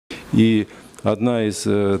И одна из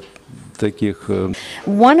таких...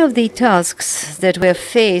 One of the tasks that we're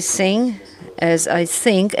facing, as I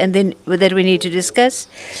think, and then that we need to discuss,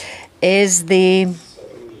 is the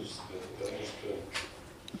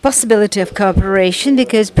possibility of cooperation,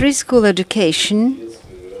 because preschool education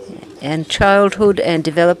and childhood and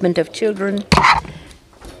development of children,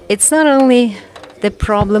 it's not only the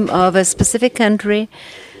problem of a specific country,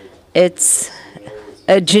 it's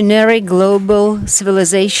a generic global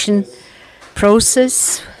civilization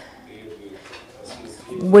process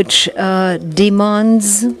which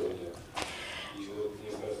demands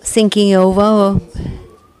thinking over,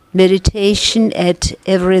 meditation at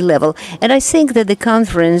every level. And I think that the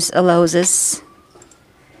conference allows us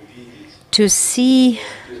to see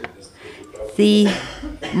the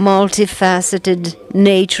multifaceted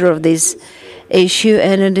nature of this issue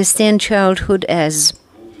and understand childhood as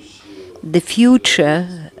the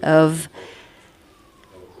future of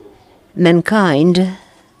mankind,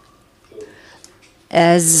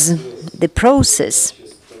 as the process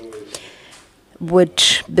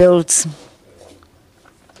which builds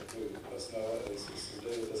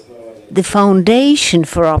the foundation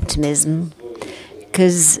for optimism,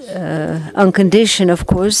 because on condition, of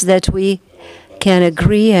course, that we can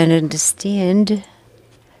agree and understand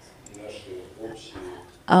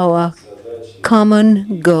our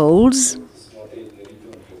common goals.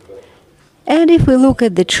 And if we look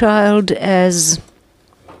at the child as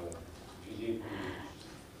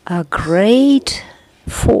a great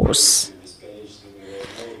force,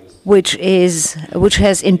 which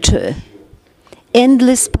has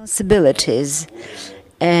endless possibilities,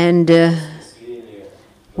 and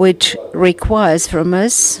which requires from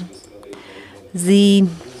us the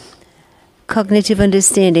cognitive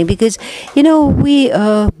understanding, because we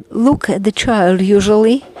look at the child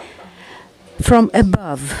usually from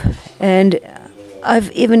above, and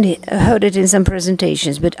I've even heard it in some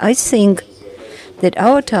presentations, but I think that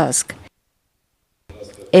our task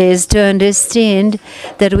is to understand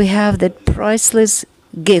that we have that priceless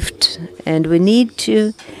gift, and we need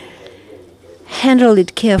to handle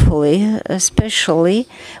it carefully, especially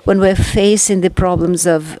when we're facing the problems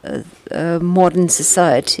of modern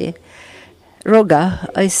society. Roga,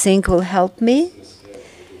 I think, will help me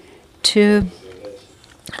to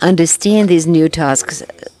understand these new tasks,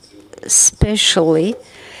 especially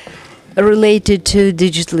related to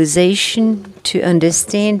digitalization, to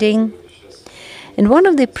understanding. And one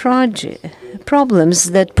of the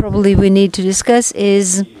problems that probably we need to discuss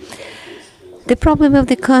is the problem of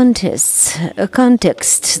the context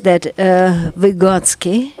that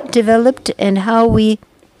Vygotsky developed, and how we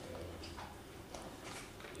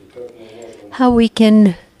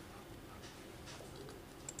can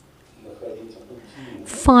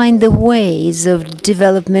find the ways of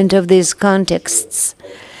development of these contexts,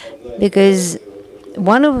 because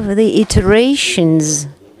one of the iterations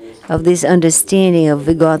of this understanding of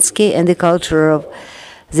Vygotsky and the culture of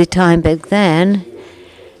the time back then,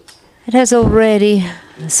 it has already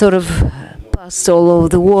sort of passed all over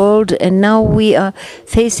the world, and now we are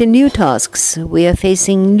facing new tasks, we are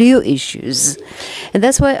facing new issues. And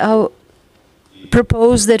that's why I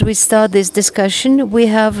propose that we start this discussion. We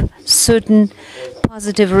have certain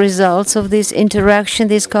positive results of this interaction,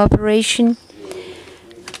 this cooperation.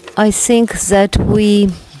 I think that we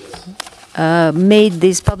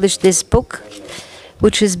published this book,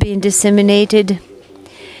 which has been disseminated,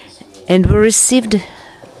 and we received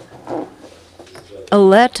a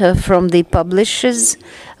letter from the publishers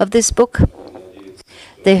of this book.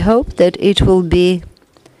 They hope that it will be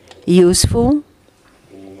useful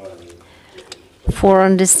for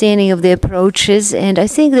understanding of the approaches, and I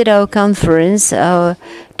think that our conference, our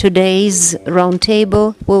today's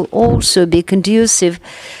roundtable, will also be conducive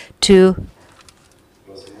to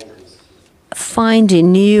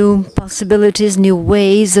finding new possibilities, new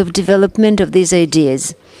ways of development of these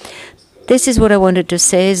ideas. This is what I wanted to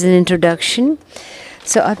say as an introduction.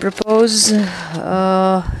 So I propose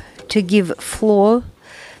to give floor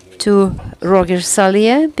to Roger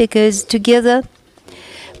Salia, because together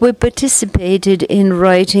we participated in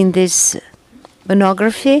writing this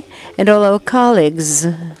monography, and all our colleagues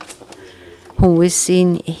whom we've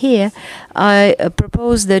seen here, I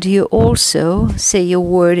propose that you also say your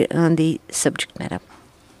word on the subject matter.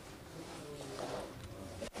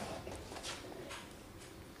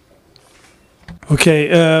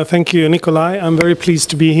 Okay, thank you, Nikolay. I'm very pleased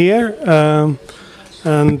to be here,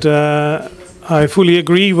 and I fully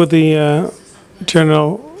agree with the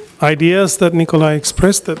general ideas that Nikolay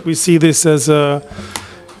expressed, that we see this as a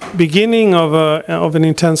beginning of an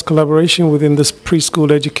intense collaboration within this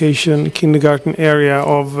preschool education, kindergarten area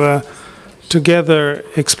of together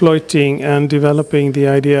exploiting and developing the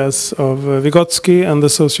ideas of Vygotsky and the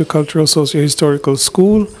sociocultural, socio-historical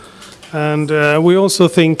school. And we also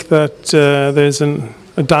think that there's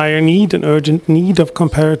a dire need, an urgent need of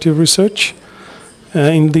comparative research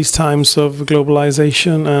in these times of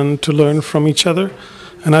globalization and to learn from each other.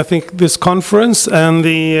 And I think this conference and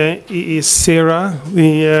the ECCE,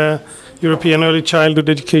 the European Early Childhood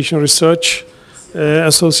Education Research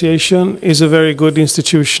Association, is a very good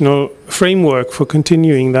institutional framework for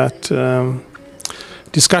continuing that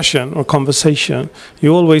discussion or conversation.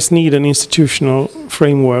 You always need an institutional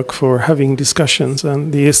framework for having discussions,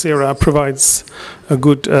 and the ECCE provides a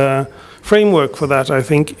good framework for that, I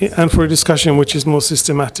think, and for a discussion which is more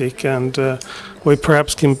systematic and we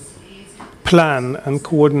perhaps can plan and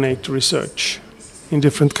coordinate research in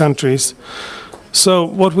different countries. So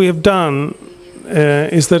what we have done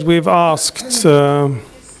is that we've asked the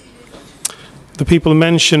people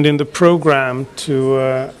mentioned in the program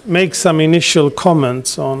to make some initial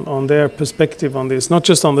comments on their perspective on this, not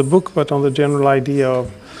just on the book, but on the general idea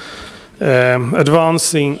of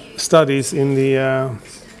advancing studies in the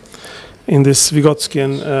in this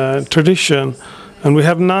Vygotskian tradition. And we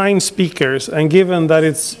have 9 speakers, and given that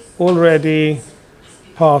it's already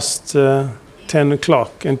past 10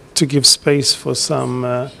 o'clock, and to give space for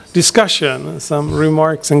some discussion, some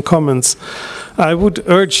remarks and comments, I would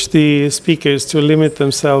urge the speakers to limit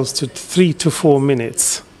themselves to 3 to 4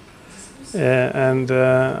 minutes.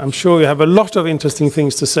 I'm sure you have a lot of interesting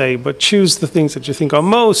things to say, but choose the things that you think are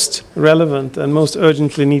most relevant and most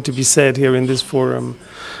urgently need to be said here in this forum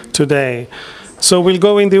today. So we'll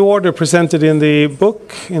go in the order presented in the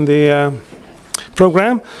book, in the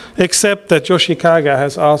program, except that Yoshikaga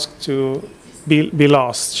has asked to be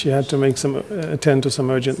last. She had to make attend to some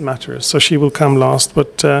urgent matters, so she will come last.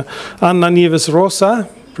 But Anna Nieves Rosa,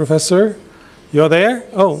 professor, you're there?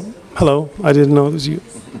 Oh, hello, I didn't know it was you.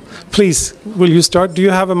 Please, will you start? Do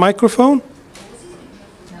you have a microphone?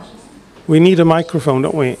 No. We need a microphone,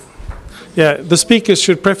 don't we? Yeah, the speakers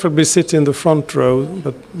should preferably sit in the front row,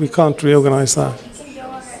 but we can't reorganize that.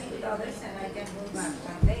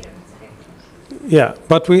 Yeah,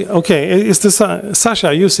 but okay, it's the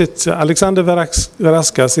Sasha, you sit, Alexander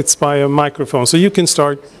Veraksa sits by a microphone, so you can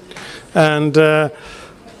start, and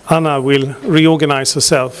Anna will reorganize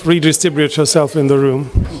herself, redistribute herself in the room.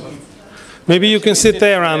 Maybe you can sit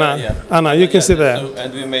there, Anna. Yeah. Anna, you can sit there. So,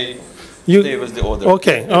 and we may stay with the order.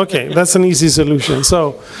 Okay, that's an easy solution.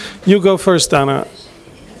 So, you go first, Anna,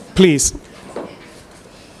 please.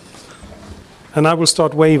 And I will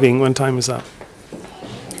start waving when time is up.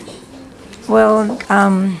 Well,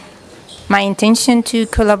 my intention to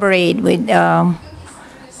collaborate with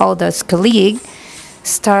all those colleagues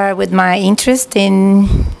start with my interest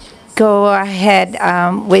in go ahead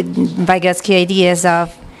with Vygotsky ideas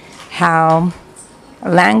of how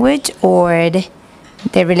language or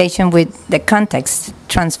the relation with the context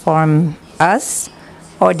transform us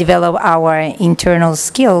or develop our internal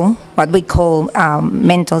skill, what we call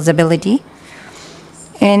mental ability.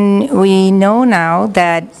 And we know now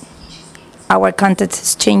that our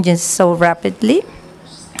context changes so rapidly,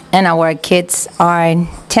 and our kids are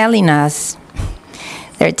telling us,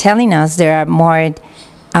 they are more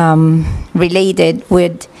related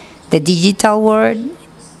with the digital world,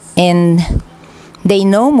 and they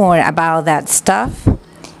know more about that stuff,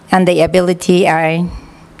 and the ability are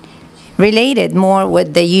related more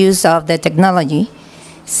with the use of the technology.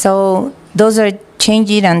 So those are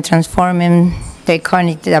changing and transforming their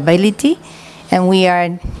cognitive ability, and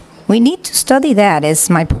we need to study that, is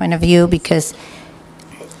my point of view, because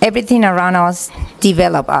everything around us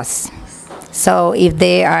develop us. So if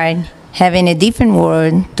they are having a different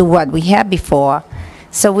world to what we had before,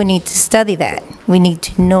 so we need to study that. We need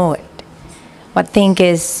to know it. What I think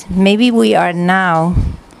is maybe we are now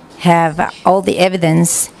have all the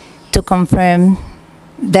evidence to confirm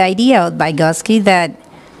the idea of Vygotsky that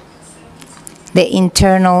the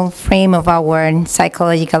internal frame of our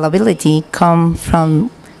psychological ability come from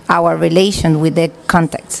our relation with the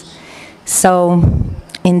context. So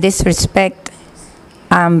in this respect,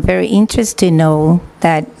 I'm very interested to know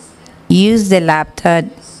that use the laptop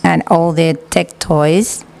and all the tech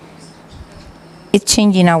toys, it's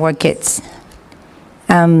changing our kids.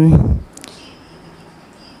 The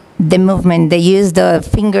movement, they use the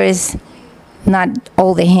fingers, not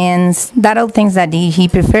all the hands, that are things that he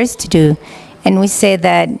prefers to do. And we say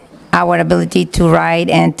that our ability to write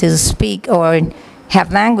and to speak or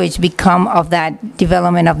have language become of that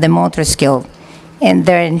development of the motor skill. And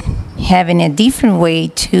they're having a different way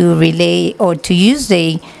to relay or to use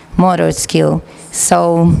the motor skill.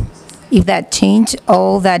 So if that change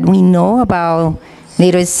all that we know about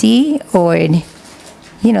literacy, or,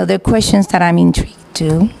 you know, there are questions that I'm intrigued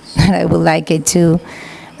to, and I would like it to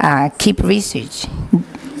keep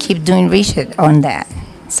doing research on that.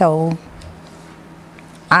 So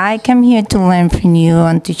I come here to learn from you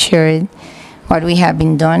and to share what we have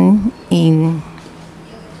been done in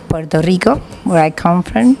Puerto Rico, where I come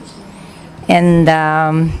from. And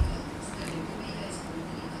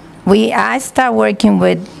I start working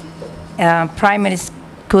with primary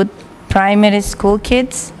school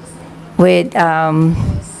kids with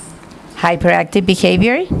hyperactive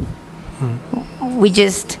behavior. We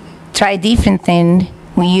just try different things.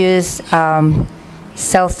 We use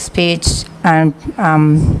self-speech and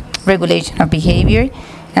regulation of behavior,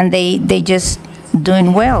 and they just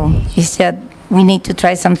doing well. It's that we need to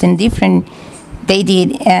try something different. They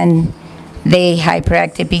did, and the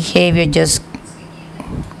hyperactive behavior just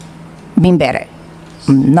been better.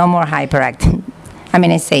 No more hyperactive. I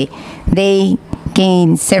mean, I say they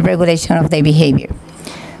gain self-regulation of their behavior.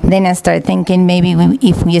 Then I start thinking maybe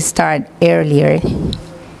if we start earlier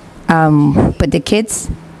with the kids,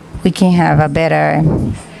 we can have a better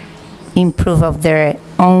improve of their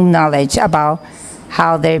own knowledge about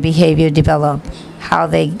how their behavior develop, how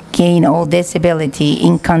they gain all this ability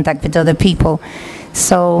in contact with other people.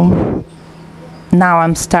 So now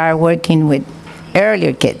I'm start working with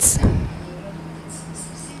earlier kids.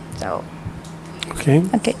 So. Okay.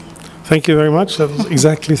 Okay. Thank you very much. That was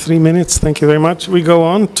exactly 3 minutes. Thank you very much. We go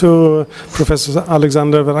on to Professor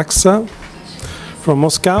Alexander Veraksa from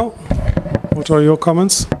Moscow. What are your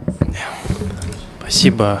comments?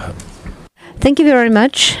 Спасибо. Thank you very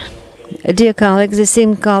much, dear colleagues,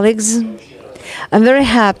 esteemed colleagues. I'm very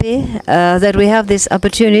happy that we have this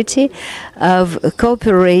opportunity of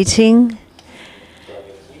cooperating,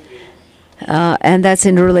 and that's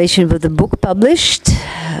in relation with the book published.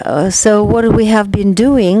 So what we have been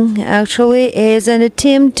doing actually is an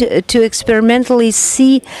attempt to experimentally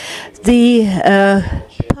see the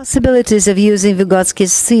possibilities of using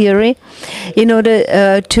Vygotsky's theory in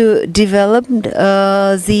order to develop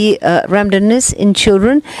the randomness in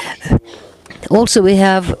children. Also, we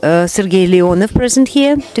have Sergei Leonov present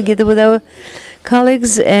here together with our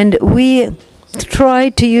colleagues, and we try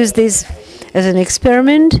to use this as an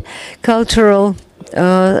experiment, cultural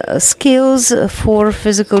skills for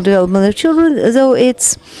physical development of children, though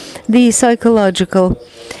it's the psychological,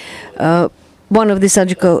 one of the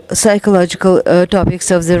psychological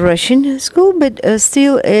topics of the Russian school, but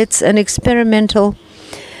still it's an experimental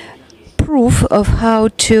proof of how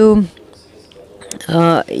to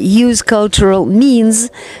use cultural means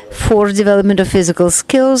for development of physical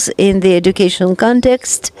skills in the educational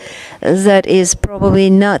context that is probably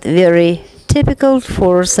not very typical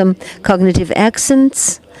for some cognitive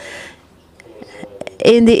accents.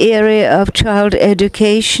 In the area of child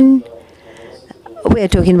education, we are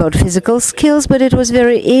talking about physical skills, but it was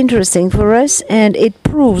very interesting for us, and it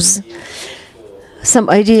proves some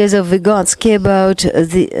ideas of Vygotsky about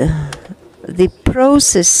the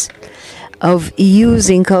process of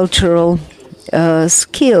using cultural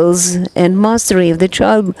skills and mastery of the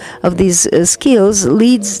child of these skills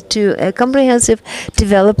leads to a comprehensive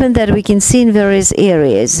development that we can see in various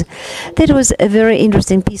areas. That was a very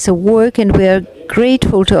interesting piece of work, and we are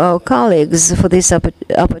grateful to our colleagues for this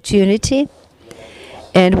opportunity.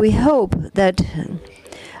 And we hope that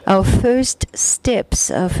our first steps,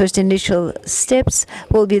 our first initial steps,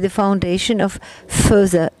 will be the foundation of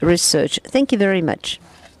further research. Thank you very much.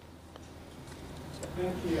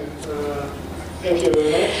 Thank you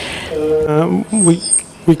very much.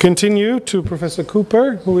 We continue to Professor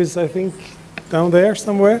Cooper, who is, I think, down there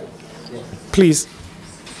somewhere. Please.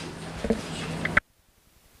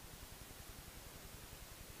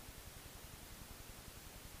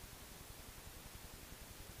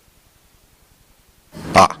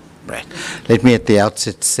 Right. Let me at the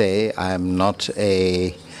outset say I'm not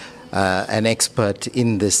an expert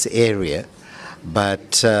in this area,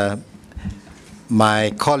 but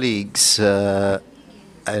my colleagues,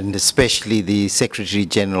 and especially the Secretary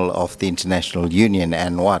General of the International Union,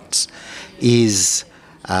 Anne Watts, is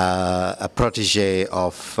a protege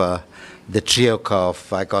of the Tryukov,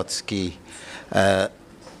 Vygotsky,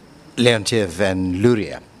 Leontiev, and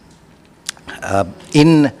Luria.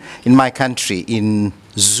 In my country, in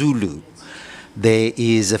Zulu, there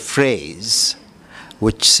is a phrase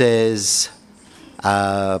which says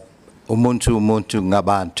umuntu umuntu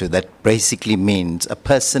ngabantu, that basically means a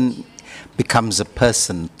person becomes a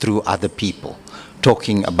person through other people,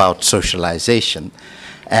 talking about socialization.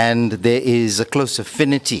 And there is a close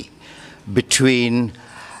affinity between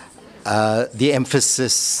the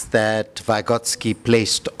emphasis that Vygotsky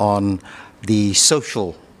placed on the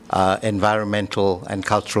social environmental and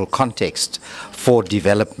cultural context for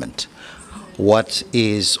development. What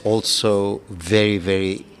is also very,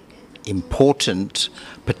 very important,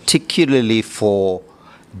 particularly for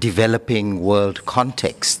developing world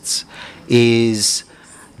contexts, is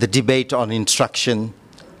the debate on instruction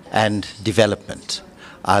and development.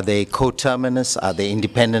 Are they coterminous? Are they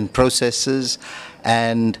independent processes?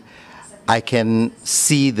 And I can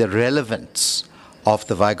see the relevance of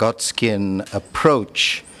the Vygotskian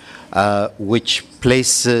approach, which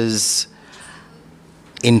places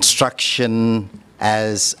instruction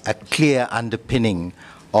as a clear underpinning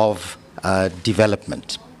of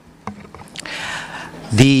development.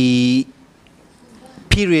 The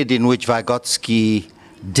period in which Vygotsky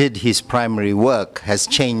did his primary work has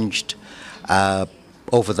changed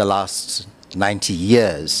over the last 90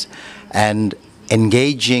 years, and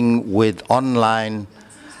engaging with online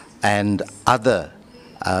and other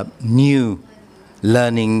new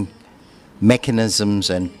learning mechanisms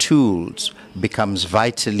and tools becomes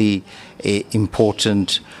vitally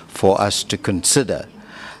important for us to consider.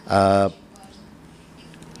 A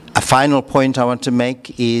final point I want to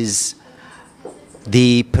make is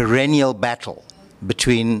the perennial battle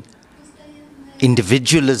between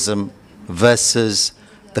individualism versus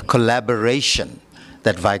the collaboration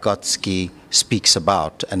that Vygotsky speaks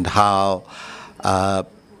about, and how a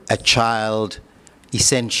child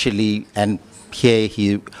essentially, and here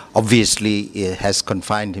he obviously has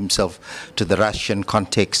confined himself to the Russian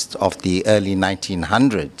context of the early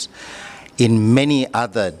 1900s. In many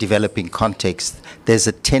other developing contexts, there's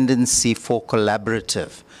a tendency for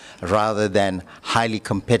collaborative rather than highly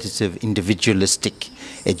competitive individualistic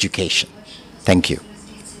education. Thank you.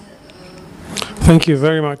 Thank you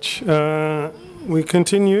very much. We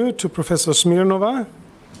continue to Professor Smirnova.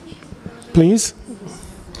 Please.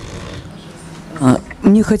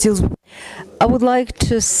 I would like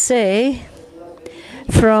to say,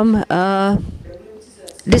 from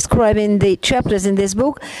describing the chapters in this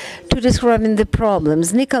book to describing the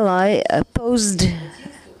problems, Nikolay posed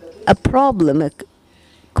a problem, a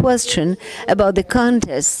question about the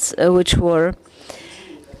contests which were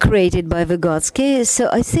created by Vygotsky. So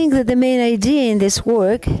I think that the main idea in this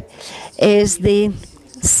work is the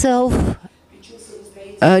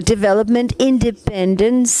self-development,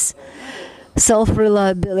 independence,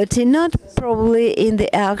 self-reliability, not probably in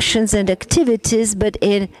the actions and activities, but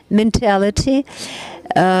in mentality,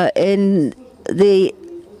 in the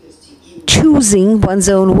choosing one's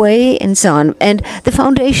own way, and so on. And the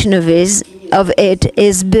foundation of it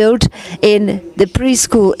is built in the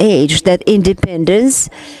preschool age, that independence.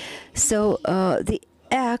 So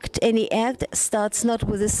any act starts not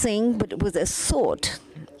with a thing, but with a thought.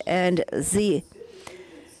 And the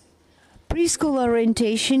preschool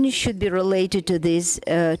orientation should be related to this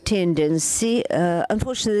tendency.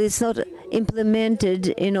 Unfortunately, it's not implemented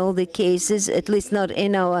in all the cases, at least not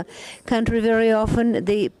in our country very often.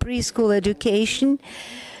 The preschool education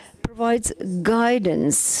provides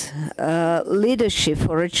guidance, leadership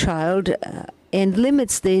for a child, and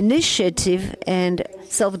limits the initiative and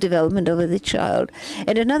self-development of the child.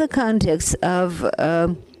 And another context of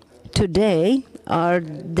today are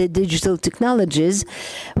the digital technologies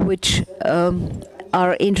which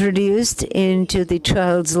are introduced into the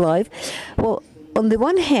child's life. Well, on the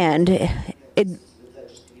one hand,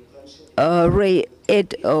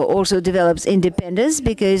 it also develops independence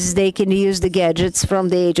because they can use the gadgets from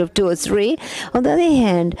the age of 2 or 3. On the other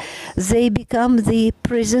hand, they become the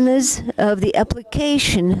prisoners of the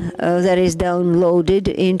application that is downloaded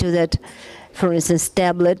into that, for instance,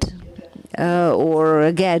 tablet or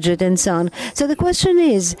a gadget and so on. So the question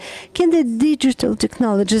is, can the digital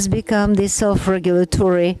technologies become the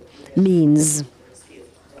self-regulatory means?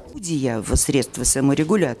 According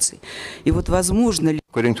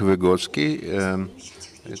to Vygotsky,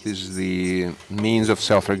 it is the means of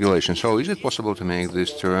self-regulation. So is it possible to make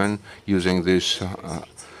this turn using these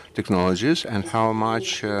technologies, and how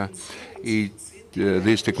much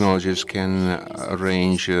these technologies can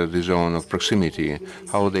arrange the zone of proximity,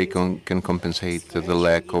 how they can compensate the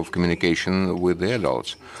lack of communication with the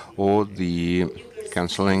adults, or the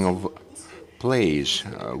cancelling of plays,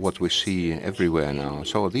 what we see everywhere now.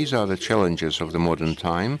 So these are the challenges of the modern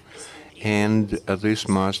time, and this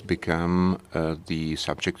must become the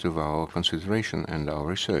subject of our consideration and our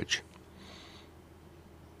research.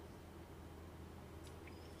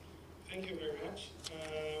 Thank you very much.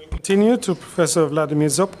 We continue to Professor Vladimir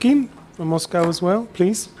Zobkin from Moscow as well,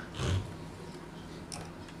 please.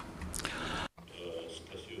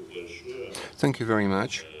 Thank you very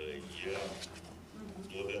much.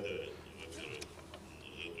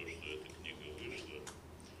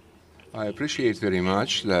 I appreciate very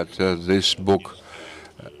much that this book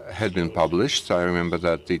had been published. I remember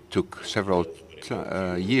that it took several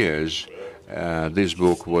years. This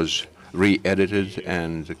book was re-edited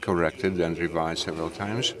and corrected and revised several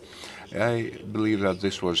times. I believe that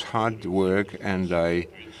this was hard work, and I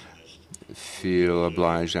feel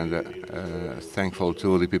obliged and thankful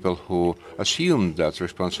to the people who assumed that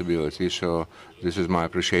responsibility. So this is my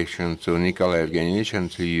appreciation to Nikolay Evgenievich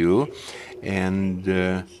and to you. And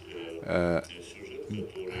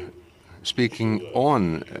speaking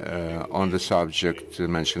on the subject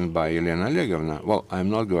mentioned by Elena Olegovna, well, I'm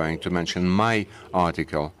not going to mention my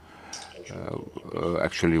article,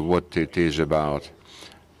 actually what it is about.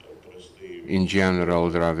 In general,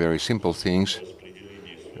 there are very simple things.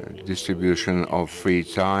 Distribution of free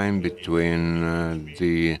time between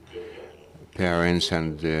the parents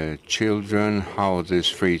and the children, how this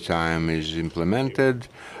free time is implemented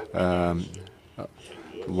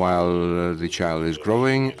while the child is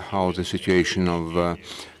growing, how the situation of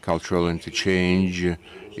cultural interchange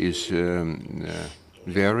is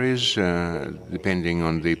varies depending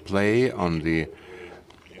on the play, on the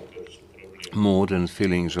mood and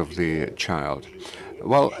feelings of the child.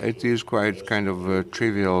 Well, it is quite kind of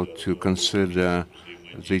trivial to consider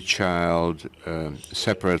the child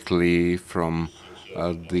separately from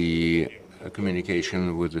the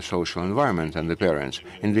communication with the social environment and the parents.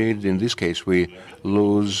 Indeed, in this case, we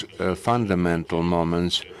lose fundamental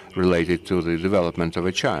moments related to the development of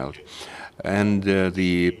a child. And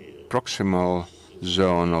the proximal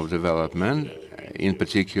zone of development, in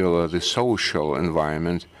particular the social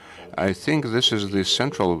environment, I think this is the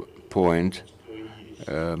central point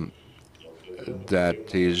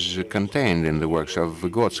that is contained in the works of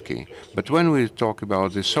Vygotsky. But when we talk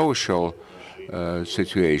about the social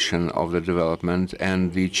situation of the development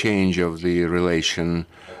and the change of the relation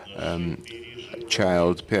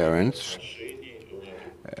child-parents,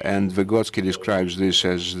 and Vygotsky describes this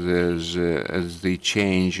as the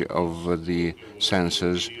change of the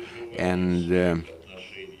senses and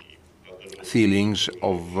feelings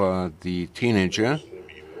of the teenager,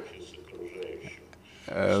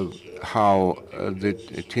 how the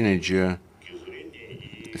teenager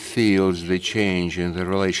feels the change in the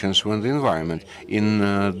relations with the environment. In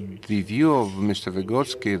the view of Mr.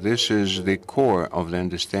 Vygotsky, this is the core of the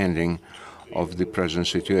understanding of the present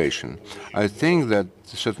situation. I think that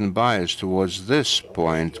a certain bias towards this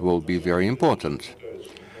point will be very important,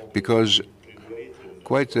 because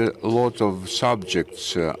quite a lot of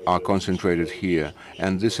subjects are concentrated here,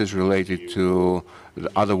 and this is related to the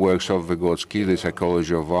other works of Vygotsky, the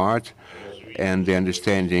psychology of art, and the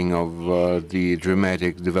understanding of the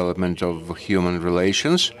dramatic development of human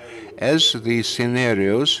relations as the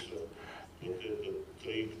scenarios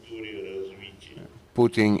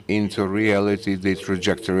putting into reality the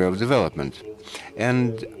trajectory of development.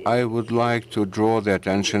 And I would like to draw the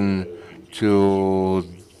attention to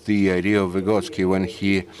the idea of Vygotsky when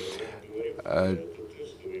he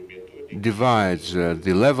divides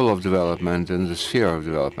the level of development and the sphere of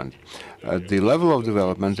development. The level of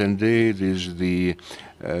development indeed is the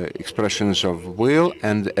expressions of will,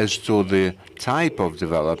 and as to the type of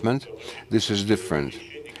development, this is different.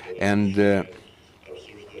 And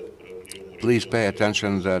please pay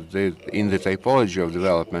attention that in the typology of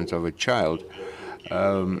development of a child,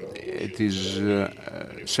 it is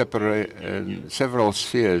several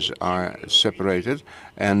spheres are separated,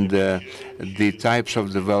 and the types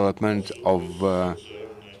of development of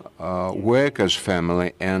workers'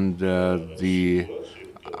 family and the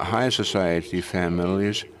higher society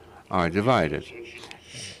families are divided.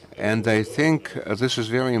 And I think this is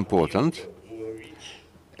very important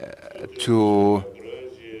to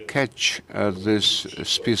catch these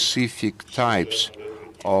specific types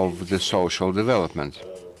of the social development.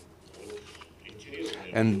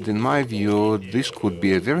 And in my view, this could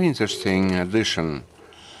be a very interesting addition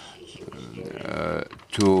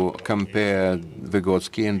to compare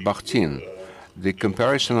Vygotsky and Bakhtin. The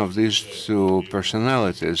comparison of these two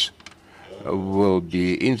personalities will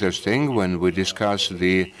be interesting when we discuss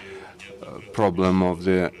the problem of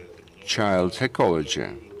the child psychology.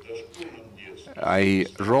 I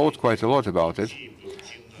wrote quite a lot about it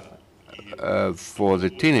for the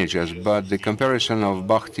teenagers, but the comparison of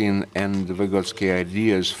Bakhtin and Vygotsky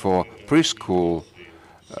ideas for preschool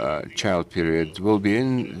child period will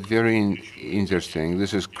be very interesting.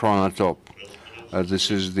 This is chronotop. This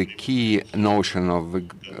is the key notion of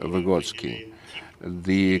Vygotsky,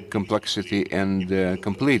 the complexity and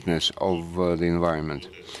completeness of the environment.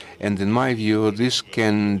 And in my view, this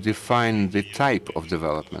can define the type of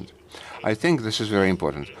development. I think this is very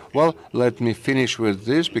important. Well, let me finish with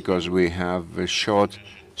this, because we have a short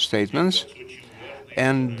statements.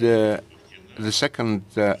 And the second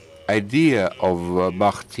idea of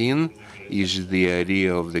Bakhtin is the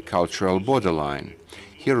idea of the cultural borderline.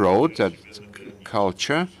 He wrote that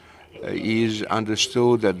culture is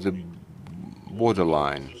understood at the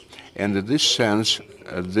borderline. And in this sense,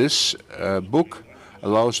 this book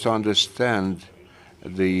allows to understand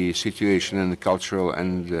the situation in the cultural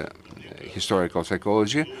and historical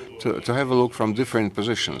psychology to have a look from different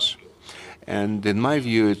positions. And in my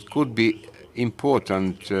view, it could be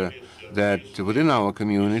important that within our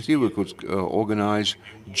community we could organize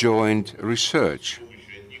joint research,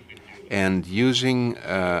 and using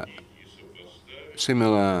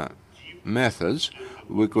similar methods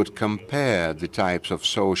we could compare the types of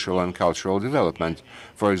social and cultural development.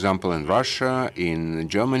 For example, in Russia, in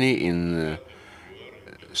Germany, in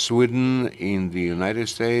Sweden, in the United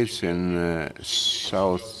States, in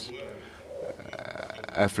South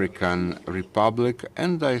African Republic,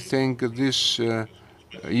 and I think this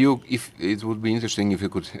if it would be interesting if you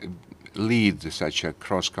could lead such a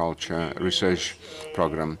cross-culture research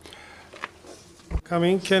program.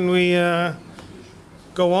 Can we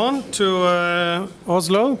go on to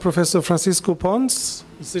Oslo? Professor Francisco Pons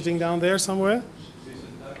is sitting down there somewhere.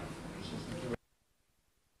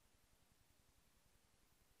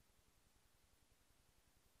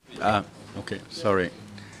 Okay, sorry.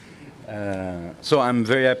 So I'm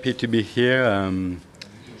very happy to be here.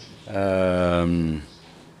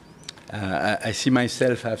 I see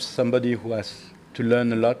myself as somebody who has to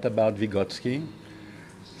learn a lot about Vygotsky.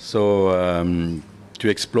 So to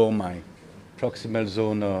explore my proximal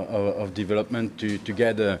zone of development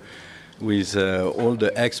together with all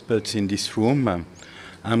the experts in this room.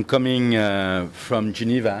 I'm coming from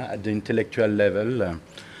Geneva at the intellectual level.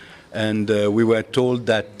 And we were told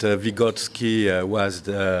that Vygotsky was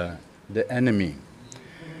the enemy,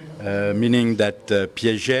 meaning that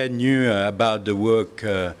Piaget knew about the work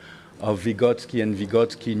of Vygotsky and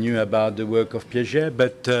Vygotsky knew about the work of Piaget,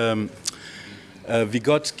 but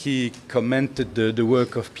Vygotsky commented the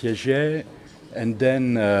work of Piaget, and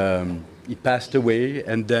then he passed away,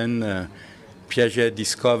 and then Piaget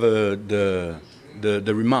discovered the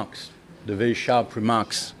remarks, the very sharp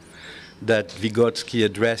remarks that Vygotsky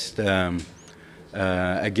addressed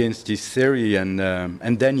against this theory, and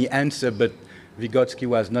then he answered, but Vygotsky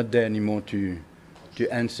was not there anymore to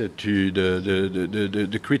answer to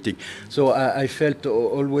the critic. So I felt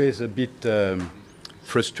always a bit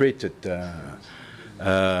frustrated.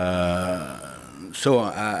 So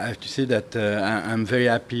I have to say that I'm very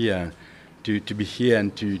happy to be here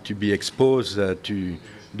and to be exposed to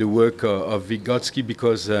the work of Vygotsky,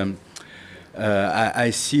 because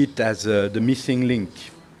I see it as the missing link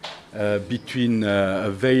between a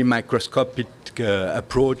very microscopic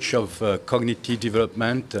approach of cognitive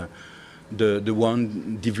development, the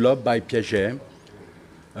one developed by Piaget,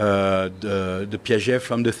 the Piaget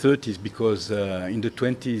from the 30s, because in the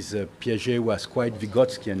 20s Piaget was quite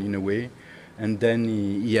Vygotskian in a way, and then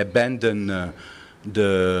he abandoned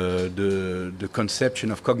the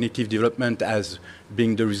conception of cognitive development as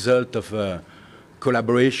being the result of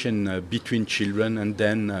collaboration between children, and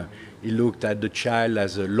then he looked at the child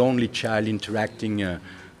as a lonely child interacting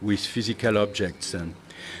with physical objects.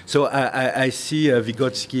 So I see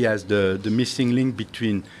Vygotsky as the missing link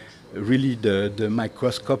between really the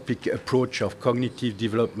microscopic approach of cognitive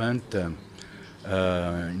development in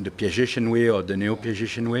the Piagetian way or the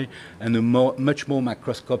neo-Piagetian way, and a much more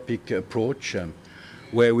macroscopic approach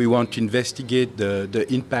where we want to investigate the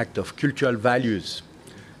impact of cultural values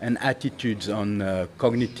and attitudes on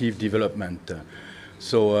cognitive development.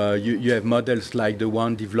 So you have models like the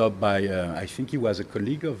one developed by, I think he was a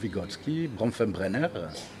colleague of Vygotsky, Bronfenbrenner.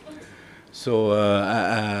 So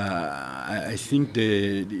I think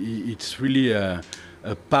it's really a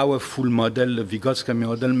powerful model, the Vygotsky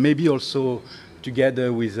model, maybe also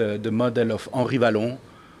together with the model of Henri Vallon,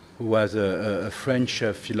 who was a French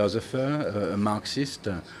philosopher, a Marxist,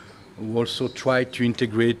 who also tried to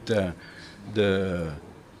integrate the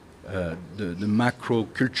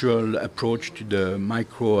macro-cultural approach to the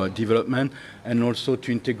micro-development, and also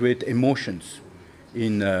to integrate emotions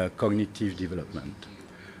in cognitive development.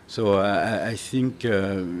 So I think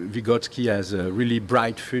Vygotsky has a really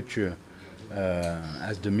bright future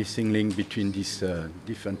as the missing link between these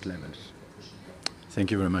different levels.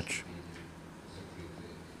 Thank you very much.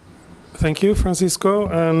 Thank you, Francisco.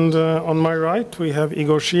 And on my right, we have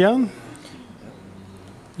Igor Shian.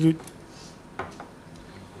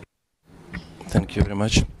 Thank you very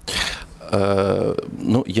much.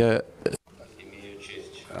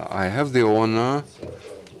 I have the honor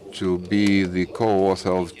to be the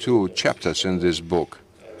co-author of 2 chapters in this book.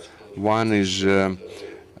 One is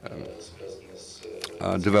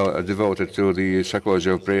devoted to the psychology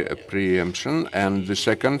of preemption, and the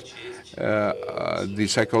second, the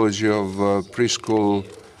psychology of preschool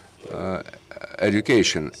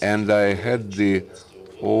education. And I had the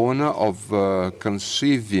honor of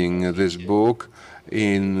conceiving this book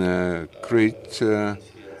in Crete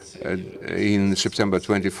in September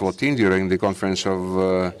 2014 during the conference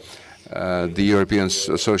of the European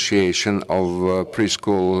Association of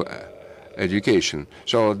Preschool Education.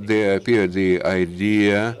 So there appeared the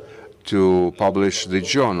idea to publish the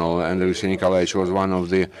journal, and Nikolay was one of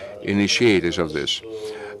the initiators of this.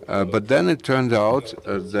 But then it turned out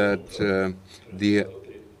that the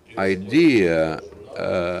idea,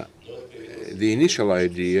 the initial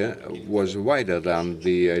idea, was wider than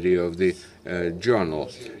the idea of the journal.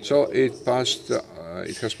 So it passed.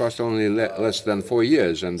 It has passed only less than 4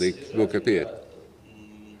 years, and the book appeared.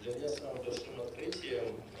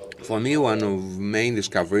 For me, one of main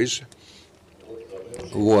discoveries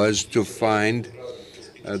was to find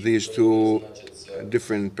these two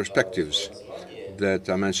different perspectives that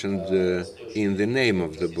I mentioned in the name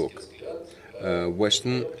of the book: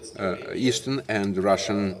 Western, Eastern, and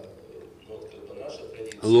Russian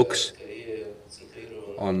looks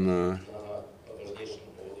on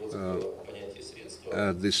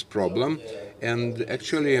this problem. And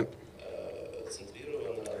actually,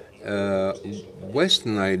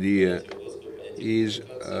 Western idea is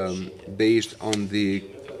based on the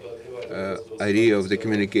idea of the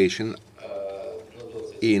communication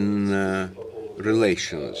in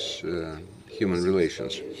relations, human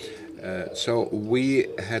relations. So we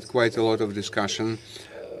had quite a lot of discussion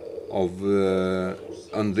of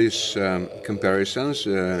on these comparisons,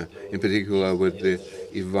 in particular with the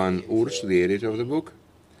Ivan Urs, the editor of the book.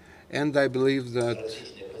 And I believe that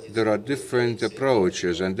there are different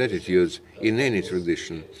approaches and attitudes in any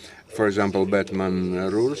tradition. For example, Batman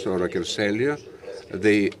Rurs or Rector,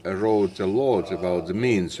 they wrote a lot about the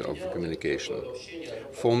means of communication.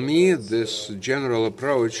 For me, this general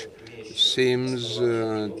approach seems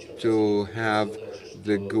to have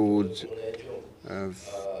the good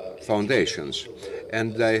foundations.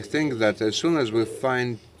 And I think that as soon as we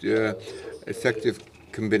find effective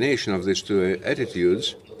combination of these two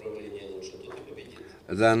attitudes,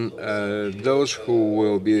 then those who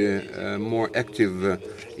will be more active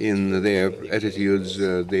in their attitudes,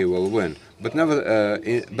 they will win. But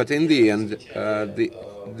but in the end,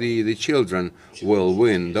 the children will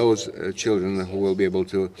win, those children who will be able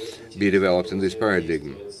to be developed in this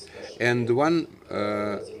paradigm. And one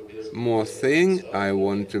more thing I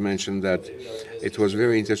want to mention, that it was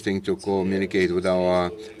very interesting to communicate with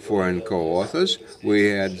our foreign co-authors. We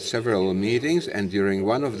had several meetings, and during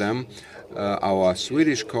one of them, our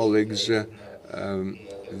Swedish colleagues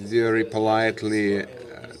very politely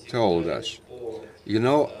told us, you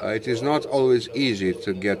know, it is not always easy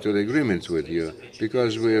to get to the agreement with you,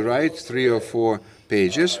 because we write 3 or 4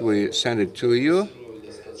 pages, we send it to you,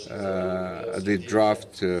 the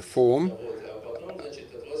draft form,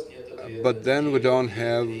 but then we don't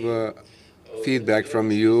have feedback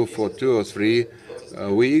from you for 2 or 3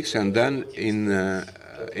 weeks, and then in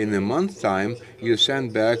a month's time you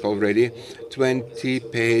send back already 20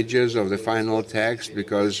 pages of the final text,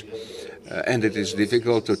 because and it is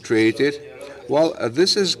difficult to treat it. Well,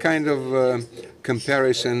 this is kind of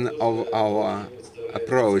comparison of our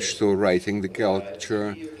approach to writing the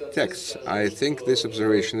culture texts. I think this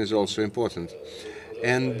observation is also important.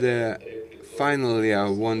 And finally, I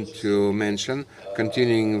want to mention,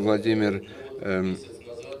 continuing Vladimir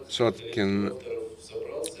Sotkin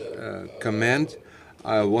comment,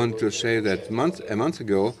 I want to say that a month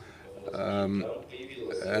ago,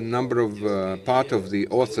 a number of part of the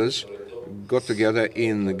authors got together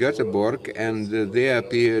in Göteborg, and there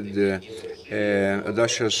appeared a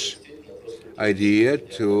audacious idea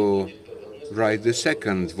to write the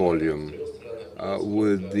second volume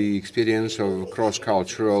with the experience of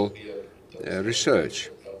cross-cultural research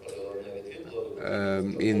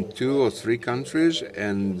in 2 or 3 countries.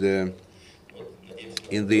 And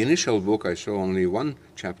in the initial book, I saw only 1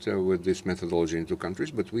 chapter with this methodology in 2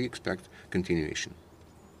 countries, but we expect continuation.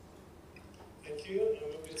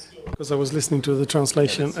 Because I was listening to the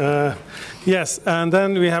translation. Yes, and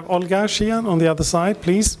then we have Olga Shian on the other side,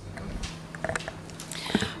 please.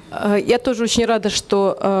 Я тоже очень рада,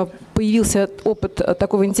 что появился опыт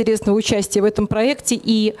такого интересного участия в этом проекте.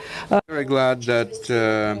 И very glad that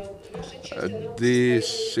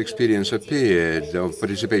this experience appeared of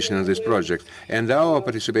participation in this project, and our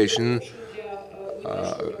participation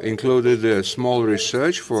included a small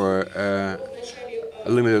research for a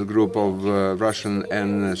limited group of Russian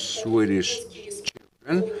and Swedish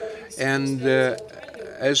children, and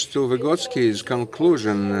as to Vygotsky's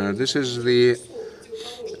conclusion, this is the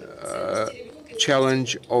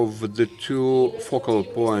challenge of the two focal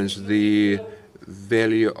points, the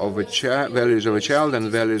values of a child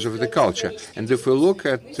and values of the culture. And if we look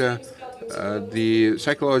at the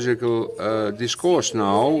psychological discourse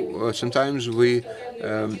now, sometimes we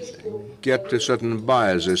get to certain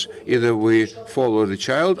biases. Either we follow the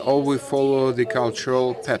child or we follow the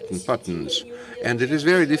cultural patterns. And it is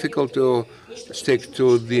very difficult to stick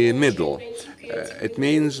to the middle. It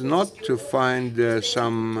means not to find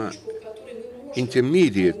some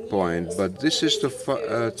intermediate point, but this is to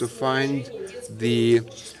find the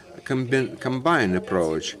combined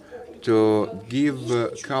approach, to give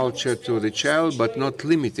culture to the child but not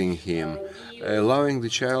limiting him, allowing the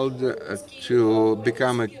child to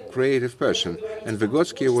become a creative person. And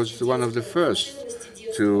Vygotsky was one of the first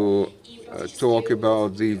to talk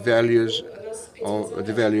about the values of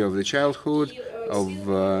the value of the childhood, of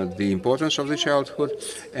the importance of the childhood.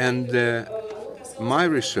 And my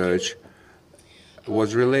research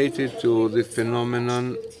was related to the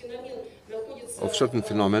phenomenon of certain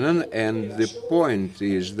phenomenon, and the point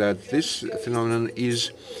is that this phenomenon is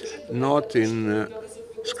not in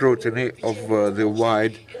scrutiny of the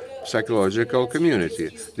wide psychological community.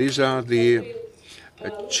 These are the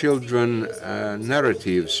children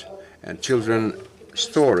narratives and children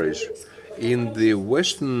stories. In the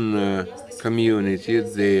Western community,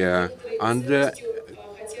 they are under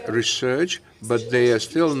research, but they are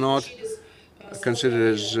still not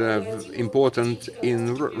considered as important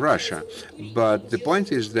in Russia. But the point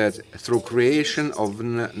is that through creation of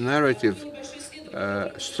narrative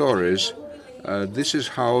stories, this is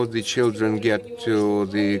how the children get to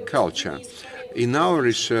the culture. In our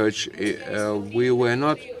research, we were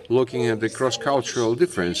not looking at the cross-cultural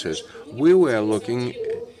differences. We were looking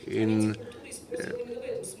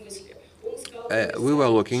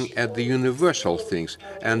at the universal things,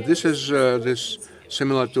 and this is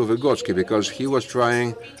similar to Vygotsky, because he was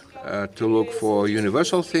trying to look for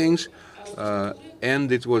universal things, and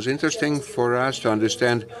it was interesting for us to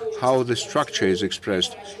understand how the structure is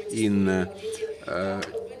expressed in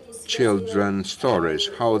children's stories,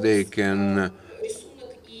 how they can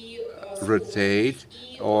rotate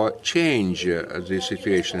or change the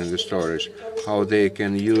situation in the stories, how they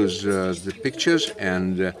can use the pictures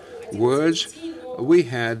and words. We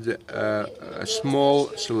had a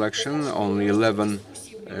small selection, only 11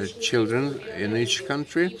 children in each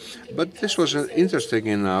country, but this was interesting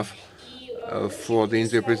enough for the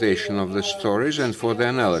interpretation of the stories and for the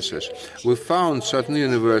analysis. We found certain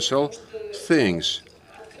universal things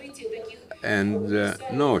and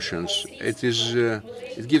notions. It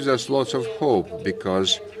gives us lots of hope,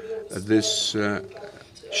 because this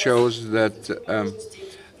shows that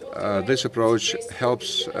this approach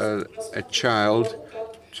helps a child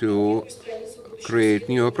to create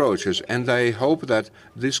new approaches. And I hope that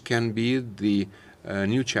this can be the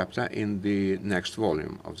new chapter in the next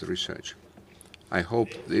volume of the research. I hope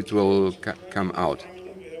it will come out.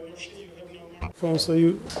 So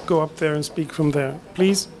you go up there and speak from there,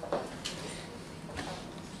 please.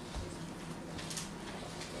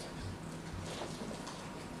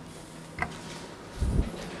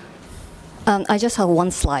 I just have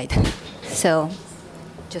one slide, so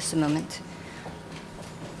just a moment.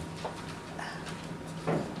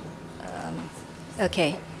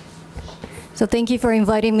 Okay. So thank you for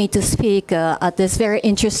inviting me to speak at this very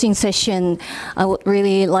interesting session. I would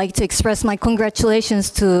really like to express my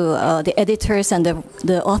congratulations to the editors and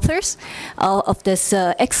the authors of this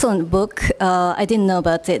excellent book. I didn't know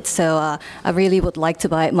about it, so I really would like to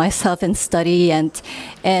buy it myself and study and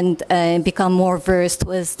become more versed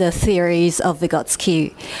with the theories of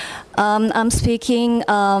Vygotsky. I'm speaking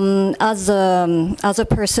as a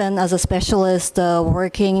person, as a specialist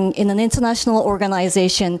working in an international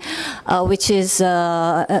organization which is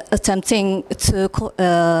attempting to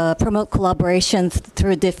promote collaboration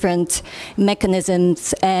through different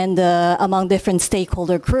mechanisms and among different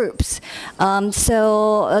stakeholder groups.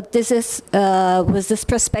 So this is with this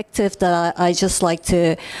perspective that I just like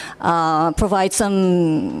to provide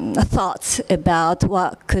some thoughts about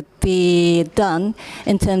what could be done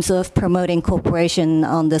in terms of promoting cooperation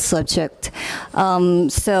on this subject.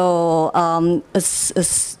 As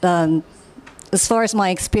far as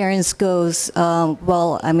my experience goes,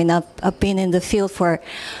 well, I mean, I've been in the field for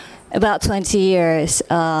about 20 years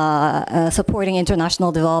supporting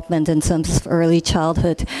international development in terms of early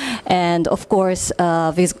childhood. And of course,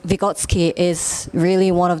 Vygotsky is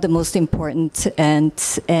really one of the most important and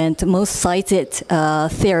most cited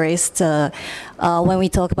theorists when we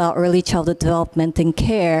talk about early childhood development and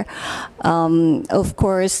care. Of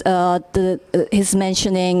course, his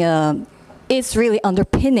mentioning is really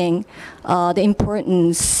underpinning the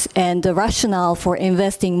importance and the rationale for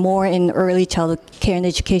investing more in early childhood care and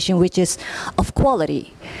education, which is of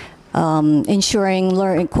quality. Ensuring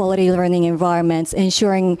quality learning environments,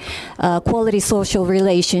 ensuring quality social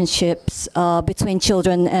relationships between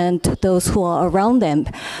children and those who are around them.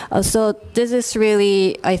 So this is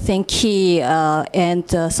really, I think, key and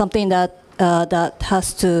something that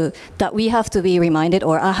that we have to be reminded,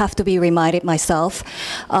 or I have to be reminded myself,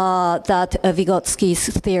 that Vygotsky's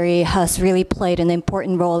theory has really played an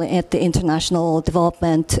important role at the international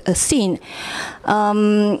development scene.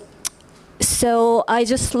 So I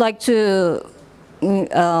just like to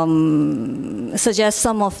suggest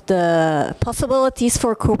some of the possibilities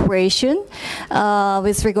for cooperation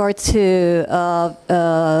with regard to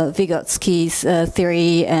Vygotsky's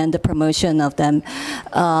theory and the promotion of them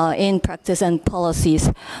in practice and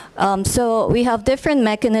policies. So we have different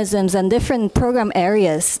mechanisms and different program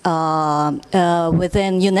areas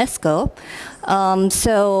within UNESCO.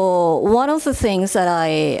 So one of the things that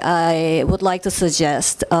I would like to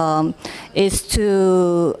suggest is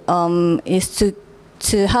to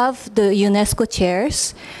have the UNESCO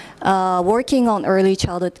chairs working on early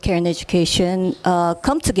childhood care and education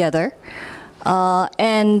come together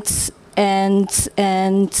and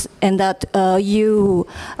that you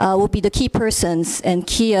will be the key persons and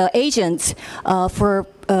key agents for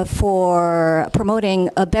promoting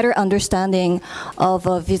a better understanding of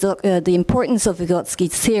the importance of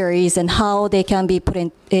Vygotsky's theories and how they can be put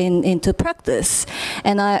into practice.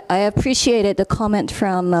 And I appreciated the comment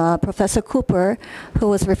from Professor Cooper, who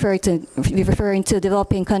was referring to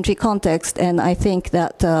developing country context. And I think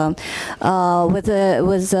that with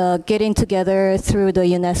getting together through the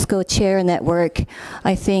UNESCO Chair Network,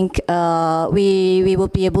 I think we will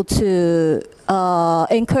be able to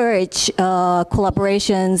encourage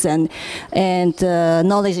collaborations and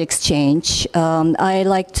knowledge exchange. I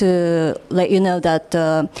like to let you know that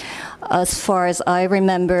as far as I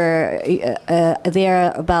remember, there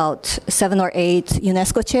are about 7 or 8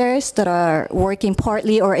 UNESCO chairs that are working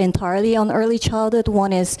partly or entirely on early childhood.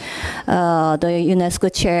 One is the UNESCO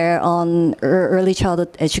chair on early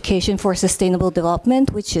childhood education for sustainable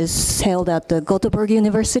development, which is held at the Göteborg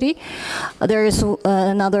University. There is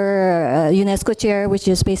another UNESCO chair, which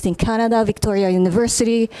is based in Canada, Victoria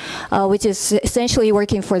University, which is essentially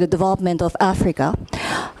working for the development of Africa.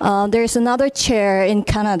 There's another chair in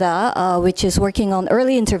Canada, which is working on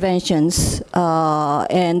early interventions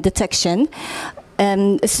and detection.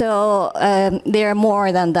 And so there are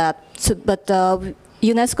more than that. So, but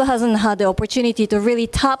UNESCO hasn't had the opportunity to really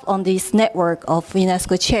tap on this network of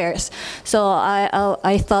UNESCO chairs. So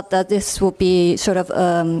I thought that this would be sort of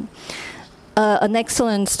an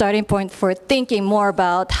excellent starting point for thinking more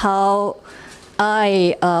about how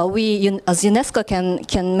we as UNESCO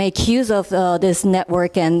can make use of this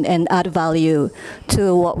network and add value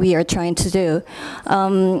to what we are trying to do.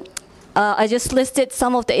 I just listed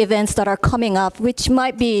some of the events that are coming up, which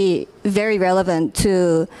might be very relevant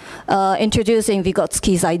to introducing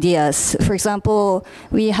Vygotsky's ideas. For example,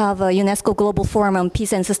 we have a UNESCO Global Forum on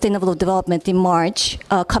Peace and Sustainable Development in March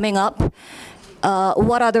coming up.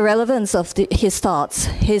 What are the relevance of his thoughts,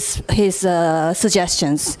 his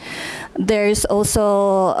suggestions? There's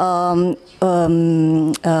also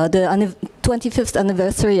the 25th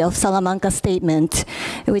anniversary of Salamanca Statement,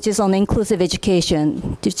 which is on inclusive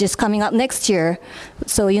education, which is coming up next year.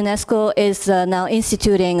 So UNESCO is now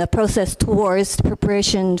instituting a process towards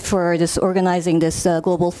preparation for this, organizing this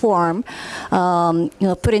global forum,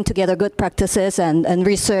 putting together good practices and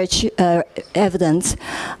research evidence.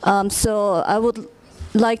 So I would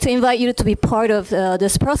like to invite you to be part of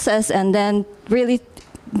this process and then really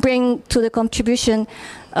bring to the contribution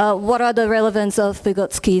what are the relevance of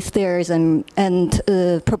Vygotsky's theories and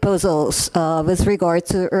proposals with regard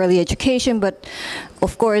to early education, but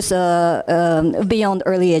of course beyond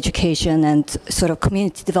early education and sort of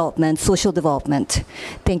community development, social development.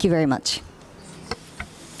 Thank you very much.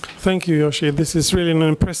 Thank you, Yoshi. This is really an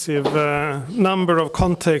impressive number of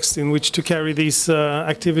contexts in which to carry these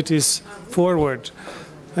activities forward.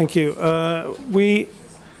 Thank you.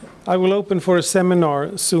 I will open for a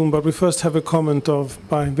seminar soon, but we first have a comment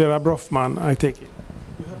by Vera Brofman, I take it.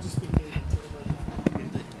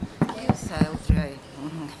 Yes, I'll try.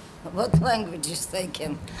 What language is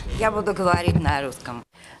taken? Я буду говорить на русском.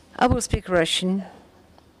 I will speak Russian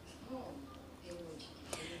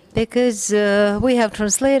because we have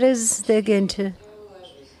translators. They're going to.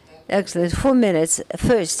 Excellent. 4 minutes.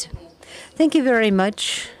 First, thank you very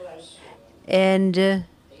much. And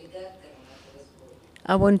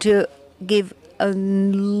I want to give a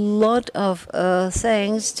lot of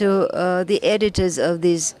thanks to the editors of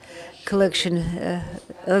this collection,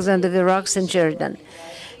 Alexander Veraksa and Sheridan,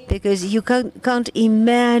 because you can't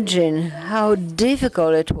imagine how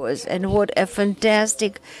difficult it was and what a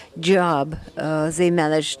fantastic job they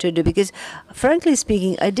managed to do. Because, frankly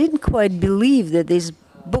speaking, I didn't quite believe that this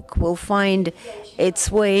book will find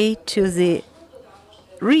its way to the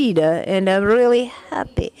reader, and I'm really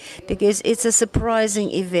happy because it's a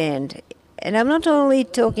surprising event. And I'm not only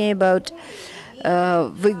talking about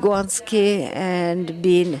Vygotsky and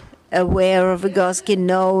being aware of Vygotsky,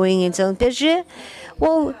 knowing and so on. Piaget,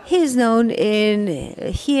 well, he's known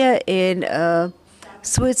here in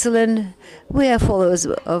Switzerland. We are followers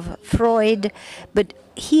of Freud, but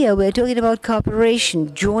here we're talking about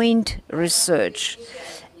cooperation, joint research.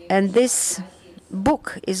 And this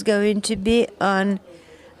book is going to be on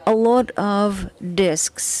a lot of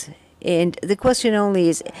desks. And the question only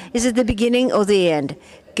is it the beginning or the end?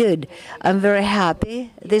 Good. I'm very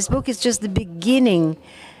happy. This book is just the beginning,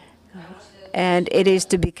 and it is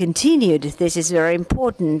to be continued. This is very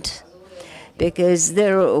important because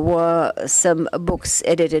there were some books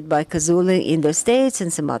edited by Kazula in the States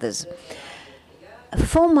and some others.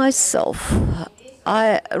 For myself,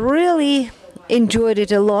 I really enjoyed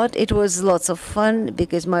it a lot. It was lots of fun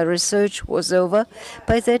because my research was over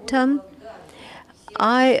by that time.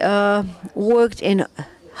 I worked in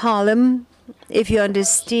Harlem, if you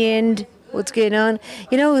understand what's going on.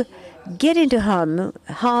 You know, get into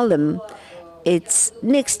Harlem, it's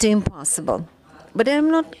next to impossible. But I'm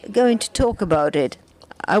not going to talk about it.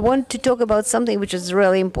 I want to talk about something which is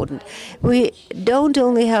really important. We don't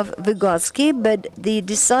only have Vygotsky, but the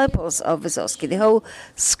disciples of Vygotsky, the whole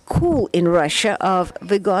school in Russia of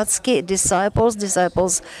Vygotsky, disciples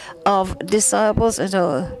of disciples, and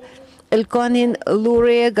Elkonin,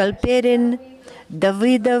 Luria, Galperin,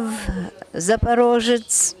 Davidov,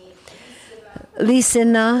 Zaporozhets,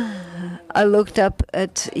 Lysina. I looked up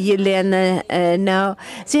at Yelena now.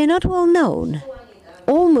 They're not well known.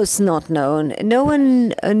 Almost not known. No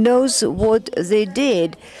one knows what they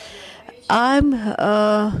did. I'm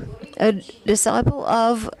a disciple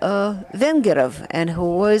of Vengerov, and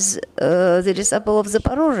who was the disciple of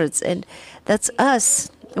Zaporozhets, and that's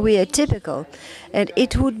us. We are typical. And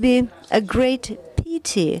it would be a great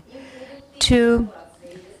pity to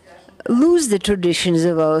lose the traditions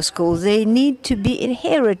of our school. They need to be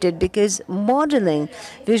inherited because modeling,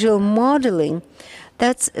 visual modeling,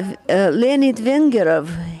 that's Leonid Vengerov.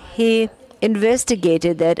 He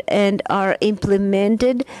investigated that and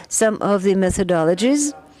implemented some of the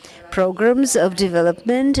methodologies, programs of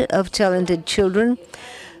development of talented children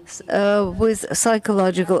with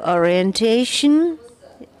psychological orientation.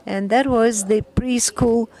 And that was the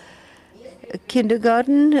preschool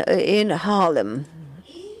kindergarten in Harlem.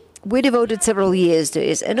 We devoted several years to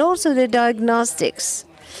it. And also the diagnostics,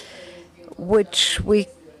 which we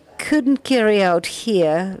couldn't carry out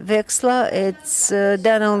here. Veksla, it's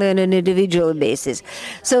done only on an individual basis.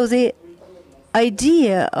 So the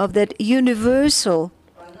idea of that universal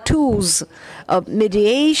tools of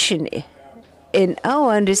mediation, in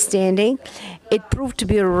our understanding, it proved to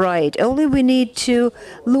be right. Only we need to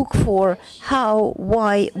look for how,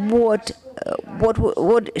 why, what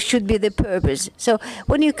should be the purpose. So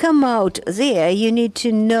when you come out there, you need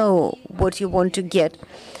to know what you want to get.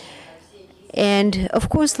 And of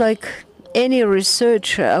course, like any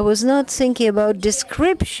researcher, I was not thinking about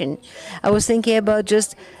description. I was thinking about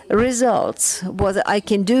just results, whether I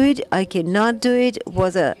can do it, I cannot do it,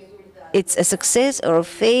 whether it's a success or a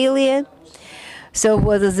failure. So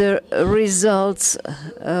whether the results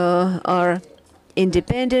are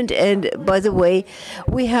independent. And by the way,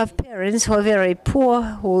 we have parents who are very poor,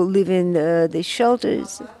 who live in the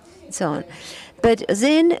shelters, and so on. But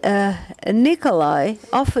then Nikolay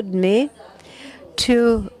offered me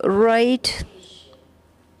to write.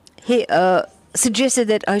 He suggested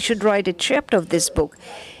that I should write a chapter of this book.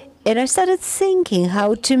 And I started thinking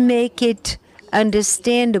how to make it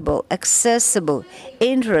understandable, accessible,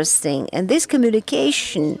 interesting. And this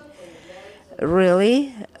communication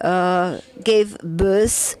really gave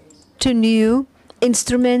birth to new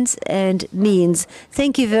instruments and means.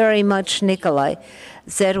 Thank you very much, Nikolay.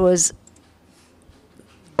 That was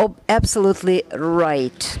absolutely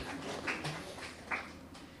right.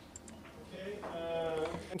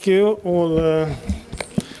 Thank you, all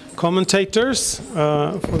commentators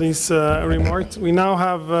for these remarks. We now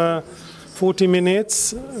have 40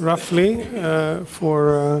 minutes, roughly,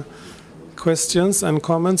 for questions and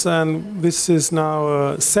comments, and this is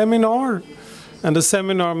now a seminar, and a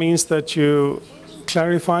seminar means that you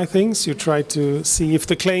clarify things, you try to see if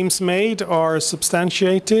the claims made are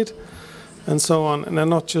substantiated, and so on, and then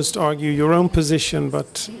not just argue your own position,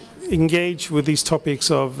 but engage with these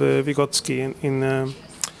topics of Vygotsky in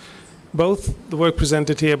both the work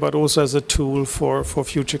presented here, but also as a tool for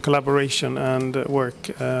future collaboration and work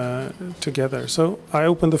together. So I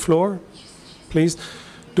open the floor, please.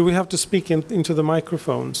 Do we have to speak into the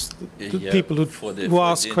microphones? The people who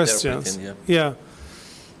ask questions. Yeah.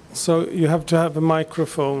 So you have to have a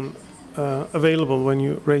microphone available when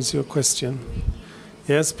you raise your question.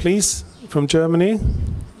 Yes, please, from Germany.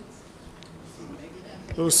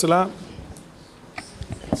 Ursula.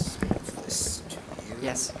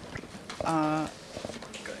 Yes.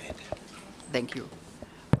 Thank you.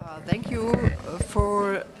 Thank you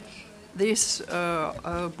for this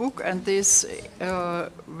book and this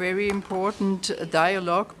very important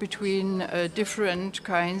dialogue between different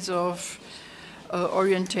kinds of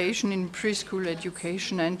orientation in preschool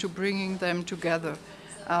education and to bringing them together.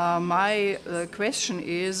 My question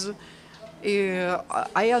is,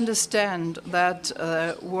 I understand that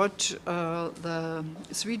what the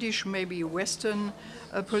Swedish, maybe Western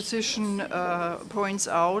position points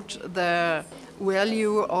out, the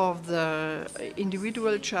value of the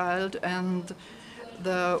individual child and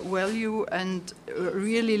the value and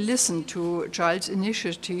really listen to child's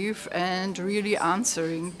initiative and really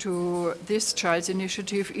answering to this child's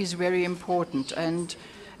initiative is very important. And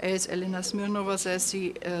as Elena Smirnova says,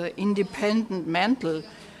 the independent mental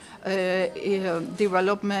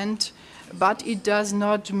development, but it does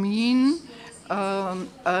not mean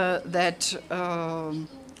that,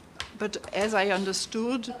 but as I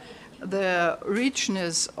understood, the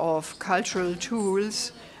richness of cultural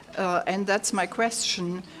tools, and that's my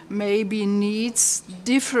question, maybe needs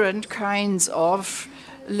different kinds of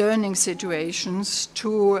learning situations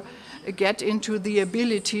to get into the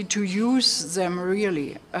ability to use them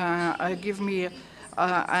really. Give me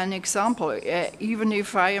an example. Even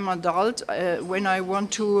if I am adult, when I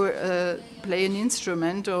want to play an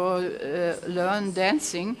instrument or learn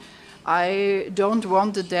dancing, I don't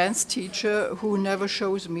want a dance teacher who never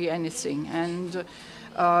shows me anything. And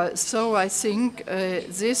so I think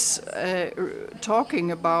this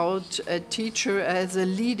talking about a teacher as a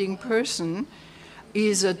leading person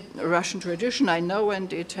is a Russian tradition, I know,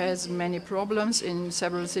 and it has many problems in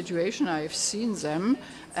several situations. I've seen them,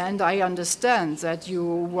 and I understand that you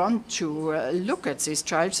want to look at this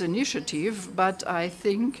child's initiative, but I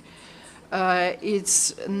think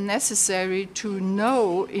it's necessary to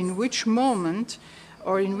know in which moment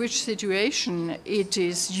or in which situation it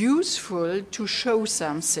is useful to show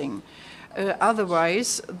something.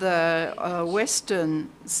 Otherwise, the Western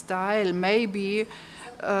style may be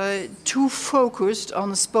too focused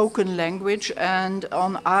on spoken language and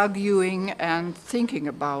on arguing and thinking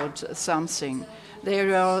about something.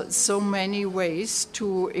 There are so many ways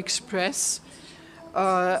to express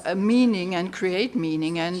a meaning and create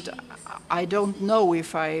meaning, and I don't know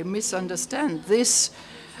if I misunderstand this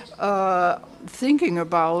thinking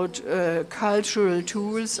about cultural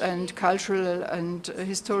tools and cultural and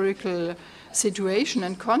historical situation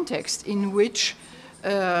and context in which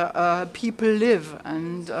people live.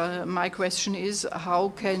 And my question is,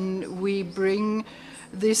 how can we bring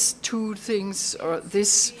these two things or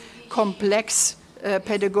this complex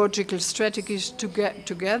pedagogical strategies to get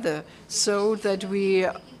together so that we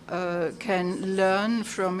can learn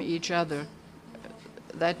from each other?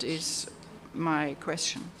 That is my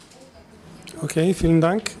question. Okay, vielen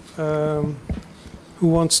Dank. Who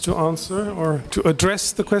wants to answer or to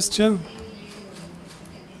address the question?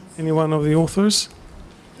 Any one of the authors?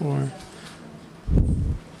 Or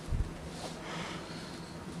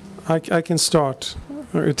I can start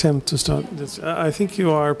or attempt to start this. I think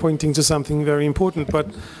you are pointing to something very important, but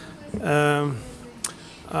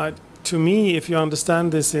to me, if you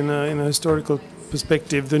understand this in a historical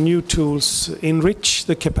perspective, the new tools enrich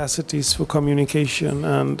the capacities for communication,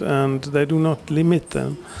 and they do not limit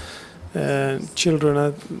them. Children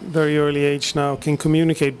at very early age now can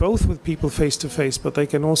communicate both with people face to face, but they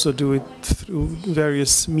can also do it through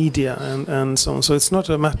various media and so on. So it's not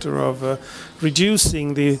a matter of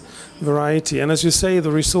reducing the variety. And as you say,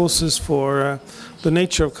 the resources for the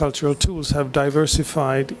nature of cultural tools have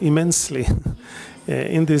diversified immensely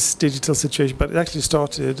in this digital situation, but it actually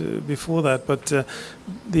started before that. But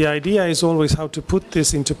the idea is always how to put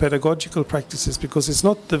this into pedagogical practices, because it's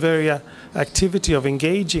not the very activity of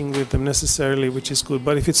engaging with them necessarily which is good,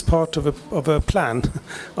 but if it's part of a plan,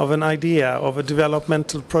 of an idea, of a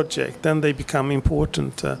developmental project, then they become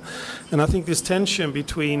important. And I think this tension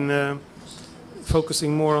between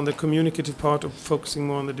focusing more on the communicative part or focusing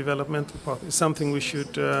more on the developmental part is something we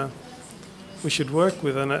should work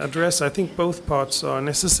with and address. I think both parts are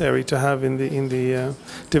necessary to have in the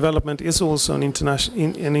development. Is also an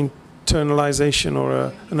internalization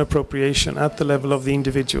or an appropriation at the level of the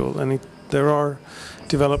individual, and there are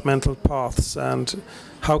developmental paths, and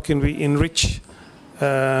how can we enrich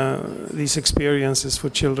these experiences for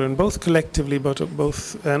children, both collectively but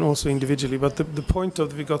both and also individually. But the point of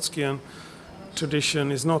the Vygotskian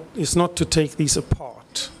tradition is not to take these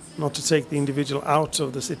apart, not to take the individual out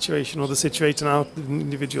of the situation or the situation out of the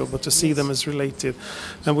individual, but to see them as related.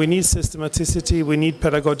 And we need systematicity, we need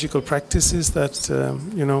pedagogical practices that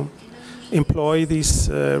employ these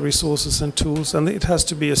resources and tools, and it has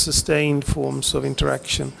to be a sustained forms of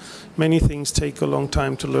interaction. Many things take a long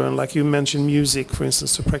time to learn, like you mentioned music, for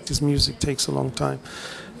instance. To practice music takes a long time.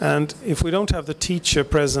 And if we don't have the teacher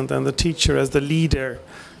present and the teacher as the leader,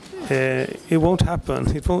 it won't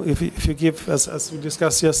happen. It won't, if you give, as we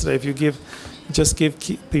discussed yesterday, if you just give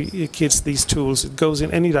the kids these tools, it goes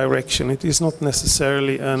in any direction. It is not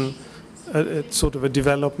necessarily a sort of a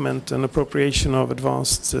development and appropriation of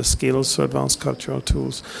advanced skills or advanced cultural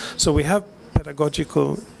tools. So we have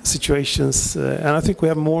pedagogical situations, and I think we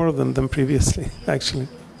have more of them than previously, actually.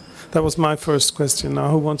 That was my first question.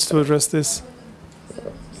 Now, who wants to address this?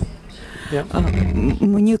 Yeah.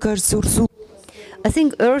 I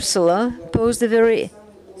think Ursula posed a very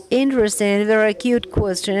interesting and very acute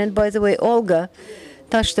question, and by the way, Olga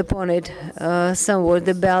touched upon it somewhat,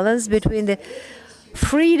 the balance between the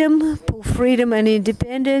freedom and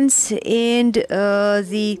independence and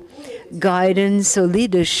the guidance or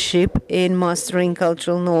leadership in mastering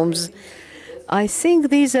cultural norms. I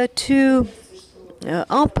think these are two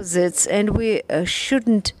opposites, and we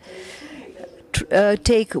shouldn't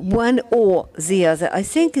take one or the other. I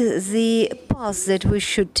think the path that we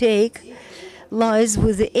should take lies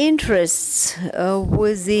with the interests,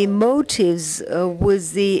 with the motives,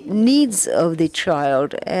 with the needs of the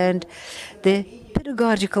child, and the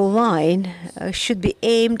pedagogical line should be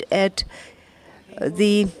aimed at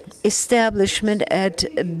the establishment, at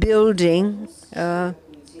building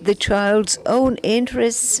the child's own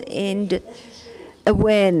interests and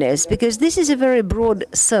awareness, because this is a very broad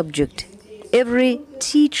subject. Every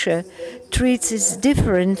teacher treats it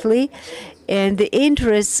differently, and the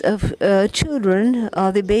interests of children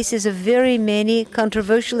are the basis of very many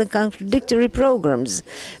controversial and contradictory programs.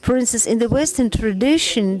 For instance, in the Western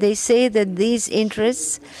tradition, they say that these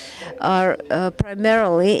interests are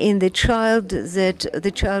primarily in the child, that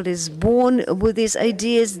the child is born with these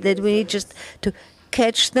ideas, that we need just to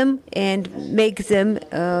catch them and make them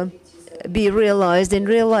be realized in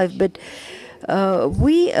real life. But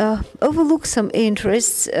we overlook some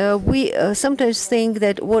interests. We sometimes think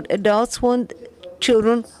that what adults want,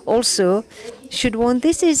 children also should want.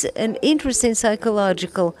 This is an interesting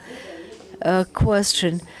psychological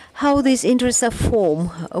question. How these interests are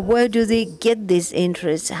formed, where do they get these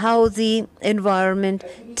interests, how the environment,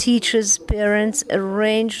 teachers, parents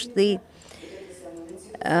arrange the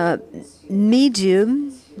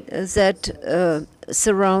medium that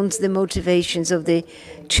surrounds the motivations of the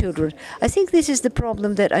children. I think this is the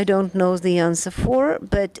problem that I don't know the answer for,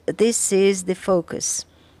 but this is the focus.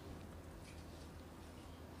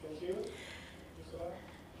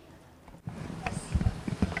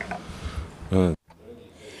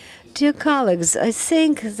 Dear colleagues, I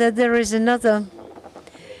think that there is another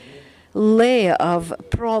layer of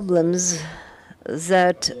problems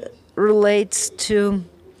that relates to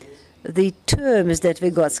the terms that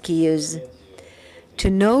Vygotsky used, to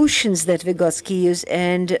notions that Vygotsky used,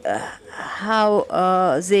 and how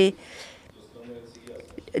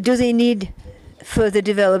do they need further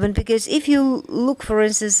development? Because if you look, for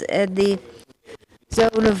instance, at the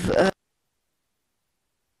zone of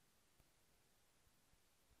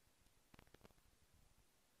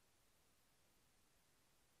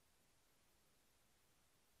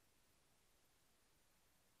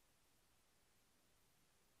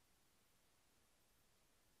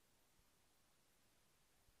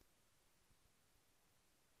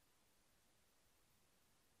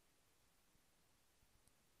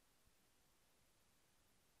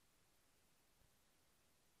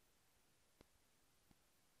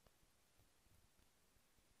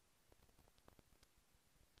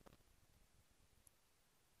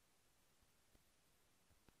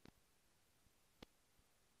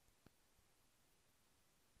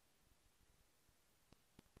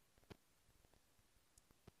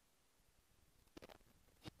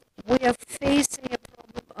we are facing a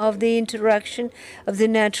problem of the interaction of the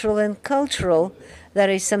natural and cultural. That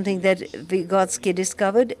is something that Vygotsky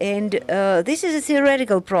discovered, and this is a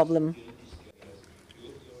theoretical problem.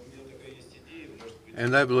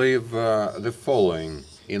 And I believe the following.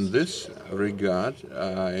 In this regard,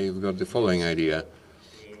 I've got the following idea.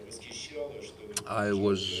 I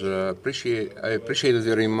appreciated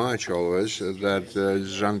very much always that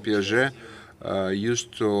Jean Piaget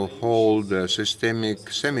used to hold a systemic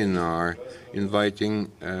seminar inviting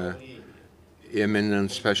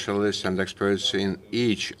eminent specialists and experts in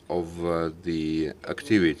each of the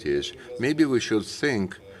activities. Maybe we should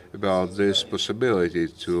think about this possibility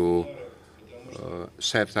to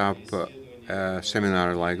set up a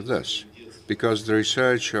seminar like this, because the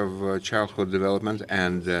research of childhood development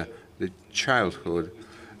and the childhood,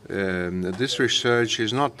 this research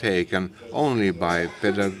is not taken only by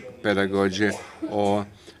pedagogy or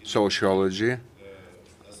sociology,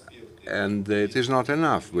 and it is not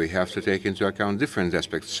enough. We have to take into account different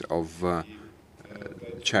aspects of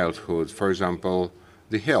childhood, for example,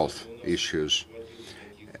 the health issues.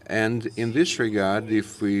 And in this regard,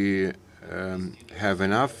 if we have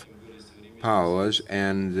enough powers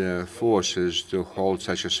and forces to hold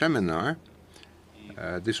such a seminar,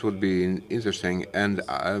 this would be interesting. And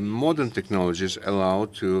modern technologies allow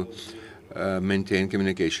to maintain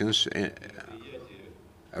communications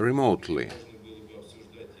remotely.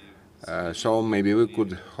 So maybe we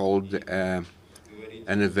could hold an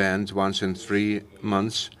event once in 3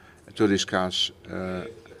 months to discuss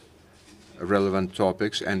relevant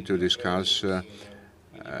topics and to discuss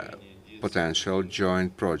potential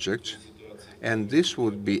joint projects. And this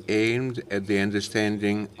would be aimed at the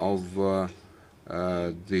understanding of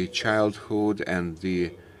the childhood and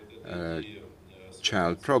the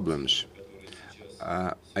child problems.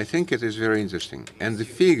 I think it is very interesting. And the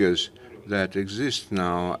figures that exist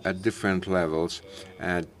now at different levels,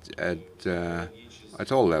 at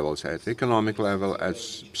all levels, at economic level, at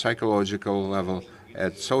psychological level,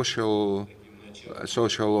 at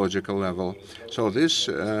sociological level. So this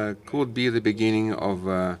could be the beginning of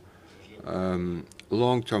a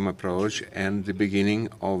long-term approach and the beginning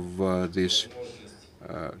of this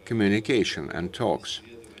communication and talks,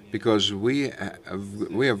 because we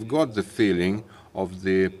have got the feeling of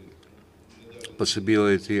the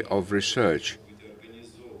possibility of research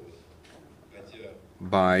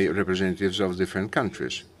by representatives of different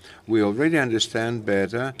countries. We already understand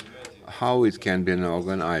better how it can be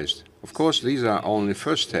organized. Of course, these are only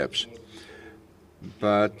first steps,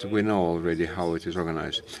 but we know already how it is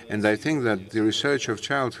organized. And I think that the research of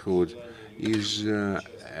childhood is a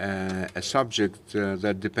subject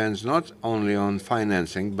that depends not only on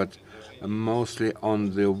financing, but mostly on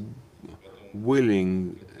the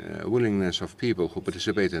willingness of people who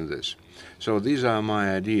participate in this. So these are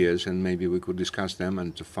my ideas, and maybe we could discuss them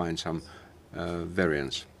and to find some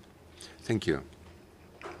variants. Thank you.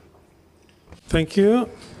 Thank you.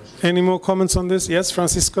 Any more comments on this? Yes,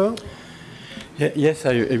 Francisco? Yes,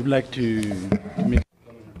 I would like to make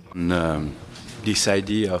on this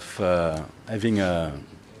idea of having a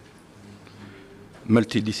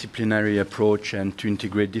multidisciplinary approach and to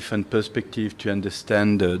integrate different perspectives to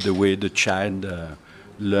understand the way the child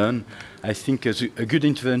learn. I think a good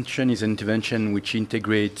intervention is an intervention which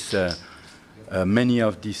integrates many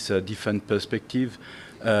of these different perspectives.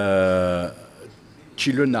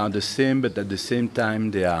 Children are the same, but at the same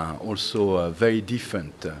time they are also very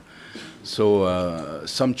different. So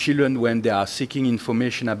some children, when they are seeking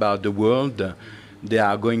information about the world, they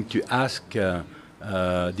are going to ask the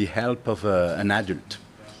help of an adult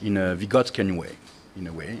in a Vygotskian way, in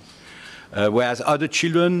a way. Whereas other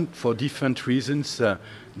children, for different reasons,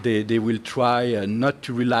 they will try not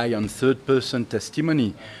to rely on third-person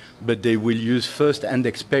testimony, but they will use first-hand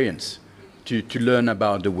experience to learn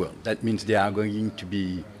about the world. That means they are going to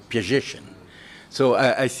be Piagetian. So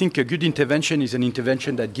I think a good intervention is an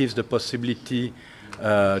intervention that gives the possibility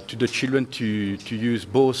to the children to use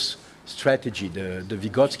both strategy, the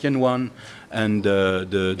Vygotskian one and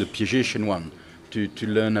the Piagetian one, to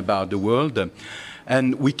learn about the world.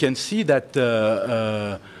 And we can see that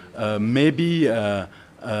maybe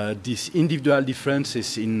these individual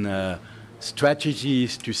differences in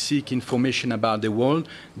strategies to seek information about the world,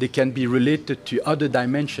 they can be related to other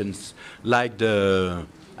dimensions, like the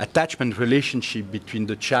attachment relationship between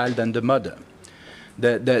the child and the mother.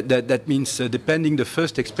 That means depending the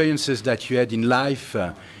first experiences that you had in life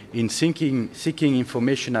in seeking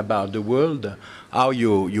information about the world, how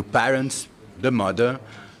your parents, the mother,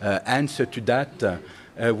 answer to that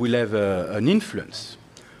will have an influence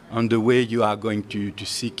on the way you are going to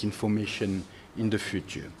seek information in the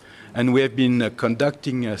future. And we have been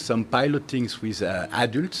conducting some pilotings with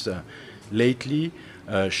adults lately,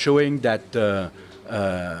 showing that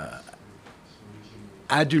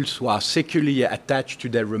adults who are securely attached to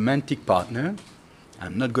their romantic partner,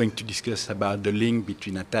 I'm not going to discuss about the link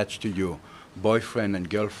between attached to your boyfriend and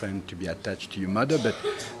girlfriend to be attached to your mother, but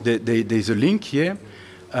there's a link here.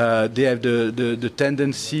 They have the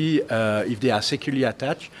tendency, if they are securely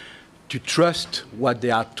attached, to trust what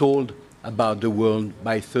they are told about the world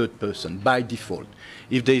by third person, by default,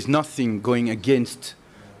 if there is nothing going against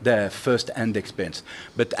their first-hand experience.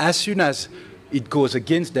 But as soon as it goes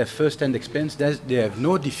against their first-hand experience, they have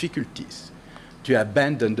no difficulties to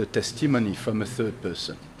abandon the testimony from a third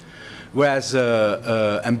person. Whereas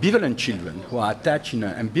ambivalent children who are attached in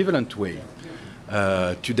an ambivalent way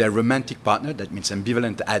to their romantic partner, that means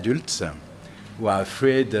ambivalent adults who are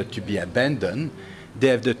afraid to be abandoned, they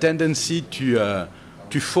have the tendency to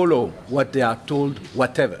follow what they are told,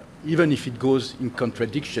 whatever, even if it goes in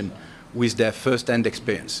contradiction with their first-hand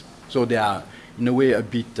experience. So they are, in a way, a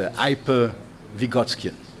bit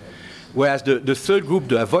hyper-Vygotskian. Whereas the third group,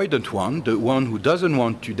 the avoidant one, the one who doesn't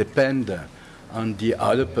want to depend on the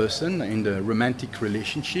other person in the romantic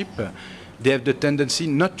relationship, they have the tendency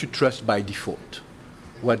not to trust by default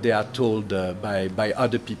what they are told by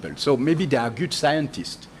other people. So maybe they are good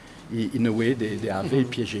scientists. In a way, they are very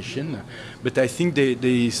Piagetian. But I think there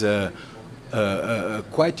is a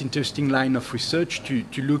quite interesting line of research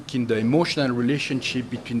to look in the emotional relationship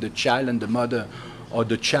between the child and the mother, or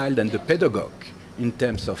the child and the pedagogue, in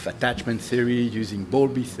terms of attachment theory, using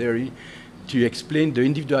Bowlby theory, to explain the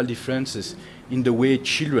individual differences in the way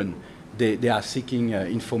children, they are seeking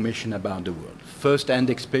information about the world. First-hand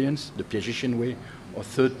experience, the Piagetian way, or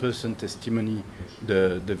third-person testimony,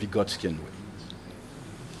 the Vygotskian way.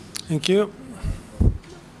 Thank you.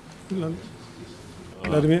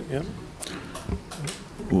 Vladimir, yeah.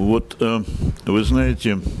 Вот вы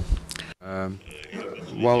знаете.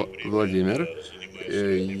 Well, Vladimir,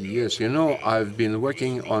 yes, you know, I've been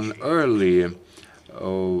working on early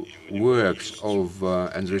works of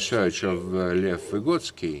and research of Lev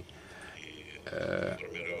Vygotsky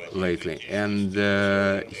lately, and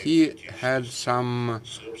he had some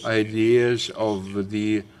ideas of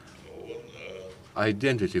the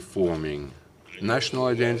identity forming, national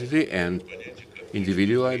identity and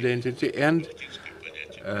individual identity, and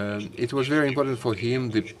it was very important for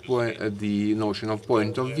him the notion of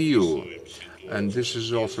point of view, and this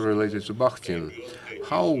is also related to Bakhtin.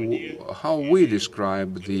 How we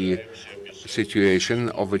describe the situation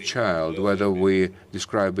of a child, whether we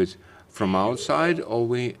describe it from outside or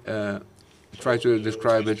we try to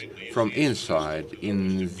describe it from inside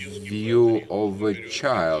in view of a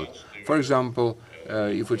child. For example,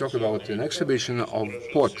 if we talk about an exhibition of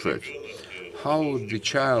portrait, how the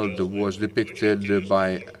child was depicted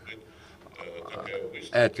by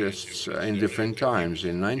artists in different times,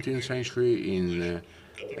 in 19th century, in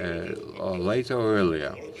later or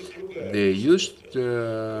earlier. There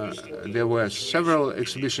were several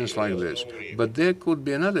exhibitions like this, but there could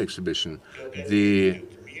be another exhibition, the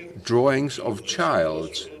drawings of children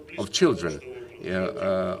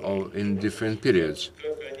in different periods.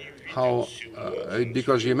 How,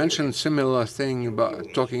 because you mentioned similar thing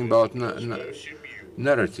about talking about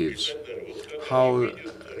narratives, how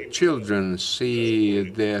children see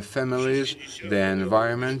their families, their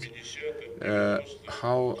environment,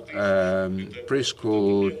 how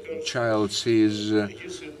preschool child sees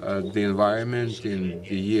the environment in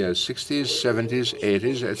the years 60s, 70s,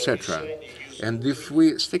 80s, etc. And if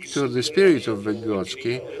we stick to the spirit of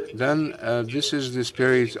Vygotsky, then this is the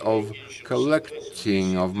spirit of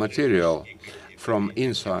collecting of material from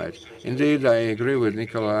inside. Indeed, I agree with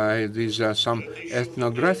Nikolay, these are some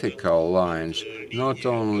ethnographical lines, not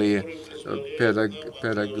only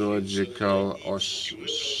pedagogical or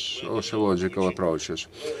sociological approaches.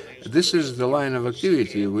 This is the line of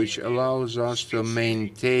activity which allows us to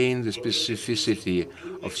maintain the specificity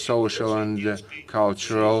of social and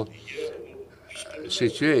cultural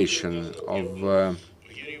situation of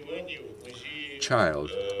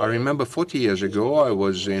child. I remember 40 years ago I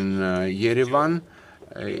was in Yerevan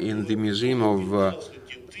in the Museum of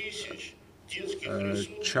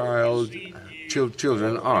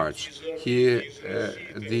Children Arts. Here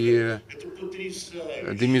the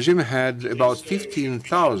museum had about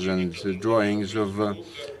 15,000 drawings of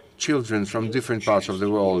children from different parts of the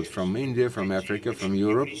world, from India, from Africa, from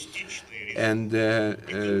Europe. And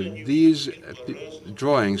these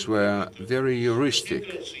drawings were very heuristic,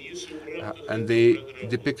 and they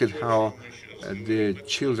depicted how the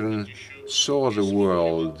children saw the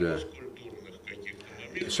world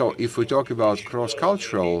So if we talk about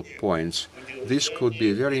cross-cultural points, this could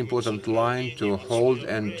be a very important line to hold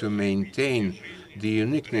and to maintain the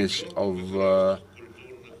uniqueness of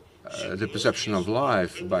the perception of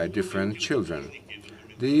life by different children.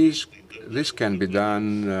 This can be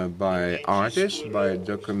done by artists, by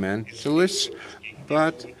documentalists,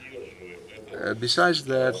 but besides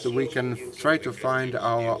that, we can try to find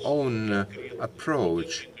our own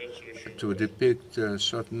approach to depict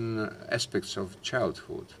certain aspects of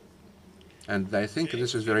childhood. And I think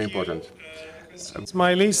this is very important.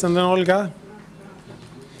 Smileys and then Olga.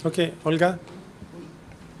 Okay, Olga.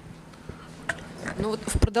 Ну вот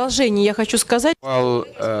в продолжении я хочу сказать. Well,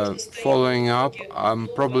 following up,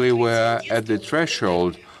 probably we're at the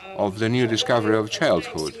threshold of the new discovery of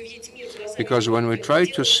childhood. Because when we try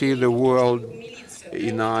to see the world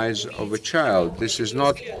in eyes of a child, this is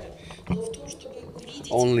not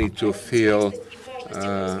only to feel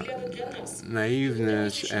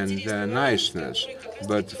naiveness and niceness,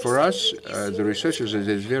 but for us, the researchers, it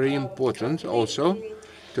is very important also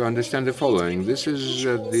to understand the following. This is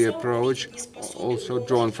the approach also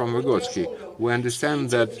drawn from Vygotsky. We understand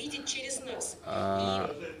that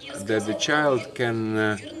the child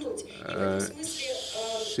can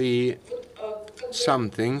see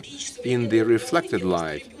something in the reflected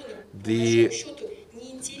light. The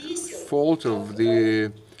fault of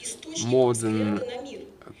the modern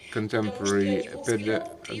contemporary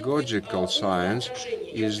pedagogical science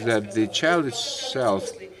is that the child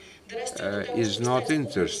itself is not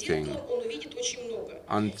interesting.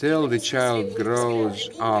 Until the child grows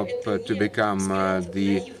up to become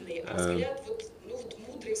the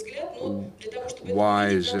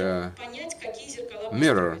wise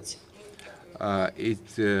mirror,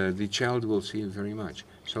 the child will see very much.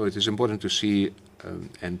 So it is important to see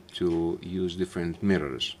and to use different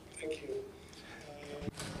mirrors.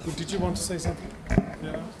 Did you want to say something?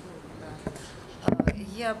 Yeah.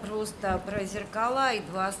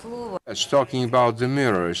 Talking about the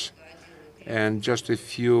mirrors, and just a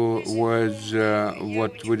few words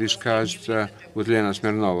what we discussed with Lena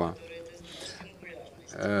Smirnova.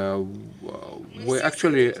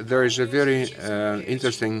 There is a very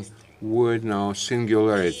interesting word now,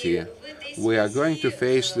 singularity. We are going to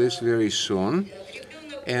face this very soon,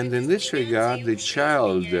 and in this regard, the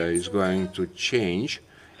child is going to change,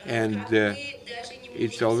 and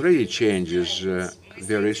it already changes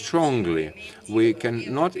very strongly. We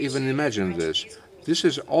cannot even imagine this.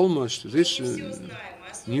 This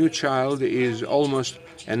new child is almost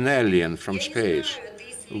an alien from space.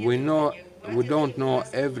 We don't know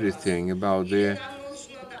everything about the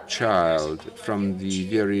child from the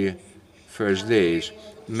very first days.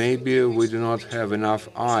 Maybe we do not have enough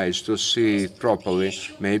eyes to see it properly.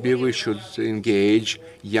 Maybe we should engage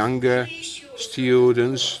younger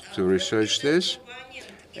students to research this.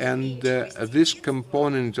 And this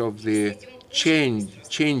component of the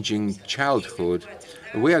changing childhood,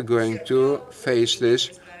 we are going to face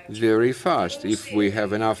this very fast if we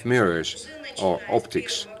have enough mirrors or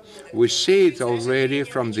optics. We see it already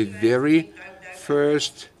from the very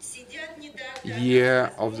first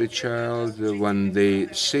year of the child, when they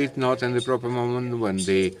sit not in the proper moment, when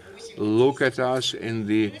they look at us in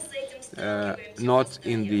the not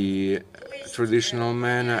in the traditional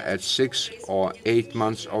manner at 6 or 8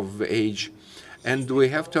 months of age. And we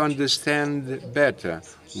have to understand better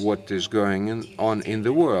what is going on in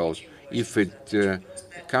the world. If it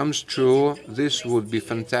comes true, this would be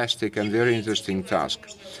fantastic and very interesting task.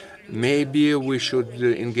 Maybe we should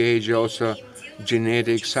engage also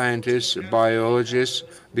genetic scientists, biologists,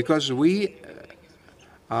 because we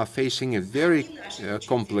are facing a very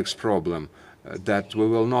complex problem that we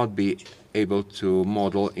will not be able to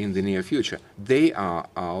model in the near future. They are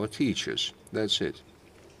our teachers. That's it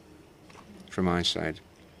from my side.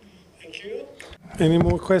 Thank you. Any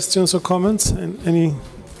more questions or comments? Any?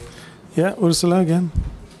 Yeah, Ursula again.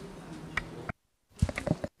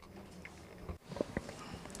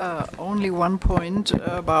 Only one point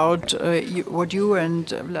about what you and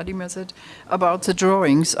Vladimir said about the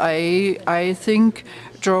drawings. I think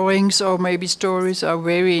drawings or maybe stories are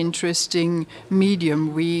very interesting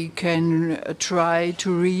medium we can try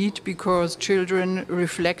to read, because children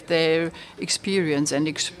reflect their experience and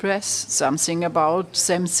express something about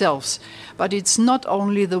themselves. But it's not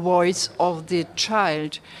only the voice of the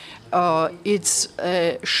child. It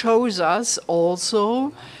shows us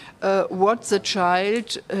also what the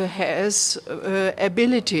child has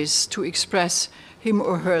abilities to express him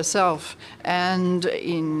or herself. And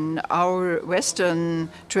in our Western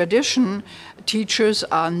tradition, teachers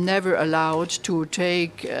are never allowed to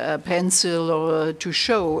take a pencil or to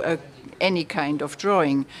show any kind of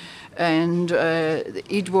drawing. And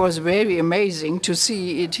it was very amazing to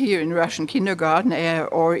see it here in Russian kindergarten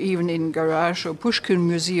or even in Garage or Pushkin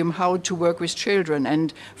Museum, how to work with children.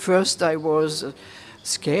 And first I was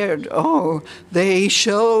scared. Oh, they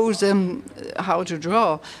show them how to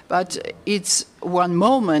draw. But it's one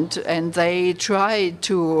moment, and they try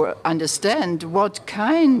to understand what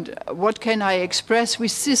can I express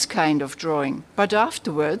with this kind of drawing. But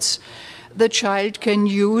afterwards, the child can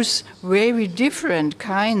use very different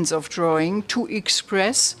kinds of drawing to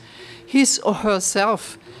express his or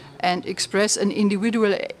herself and express an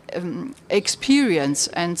individual experience.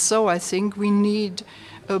 And so I think we need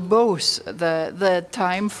both the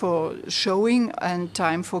time for showing and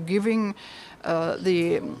time for giving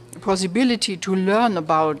the possibility to learn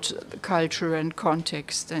about culture and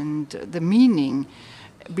context and the meaning,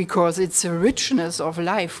 because it's a richness of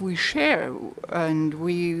life we share, and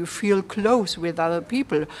we feel close with other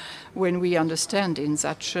people when we understand in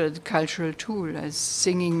such a cultural tool as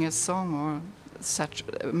singing a song or such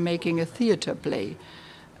making a theater play.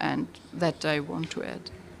 And that I want to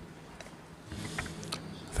add.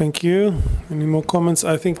 Thank you. Any more comments?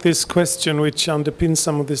 I think this question, which underpins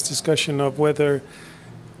some of this discussion of whether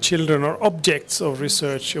children are objects of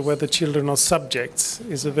research or whether children are subjects,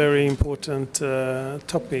 is a very important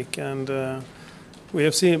topic. And we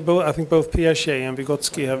have seen, I think both Piaget and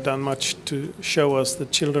Vygotsky have done much to show us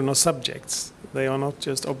that children are subjects. They are not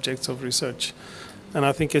just objects of research. And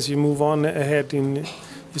I think as you move on ahead, you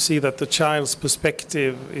see that the child's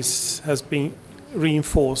perspective has been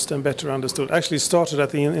reinforced and better understood. Actually started at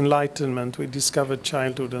the Enlightenment. We discovered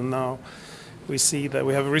childhood, and now we see that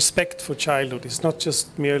we have a respect for childhood. It's not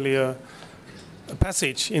just merely a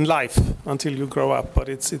passage in life until you grow up, but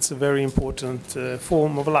it's a very important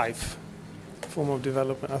form of life, form of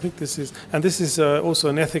development. I think this is also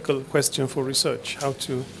an ethical question for research, how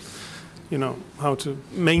to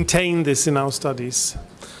maintain this in our studies.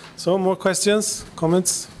 So, more questions,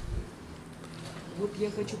 comments? Вот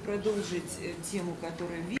я хочу продолжить тему,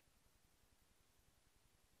 которую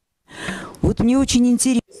вот мне очень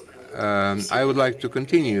интересно. I would like to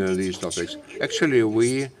continue these topics. Actually,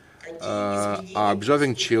 we are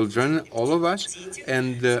observing children, all of us,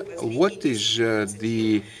 and what is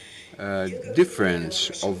the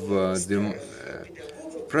difference of the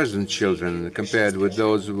present children compared with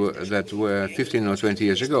those that were 15 or 20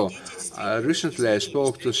 years ago? Recently, I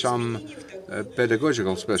spoke to some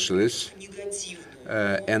pedagogical specialists,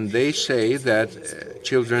 and they say that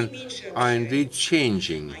children are indeed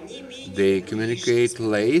changing. They communicate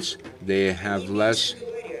less, they have less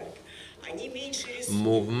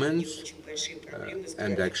movement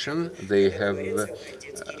and action, they have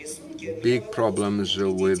big problems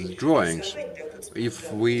with drawings.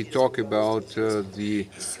 If we talk about the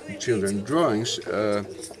children drawings,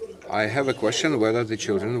 I have a question whether the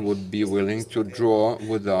children would be willing to draw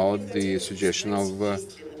without the suggestion of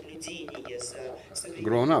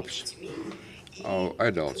grown-ups or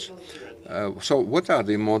adults. So what are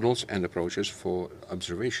the models and approaches for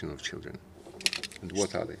observation of children? And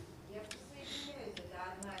what are they?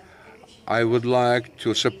 I would like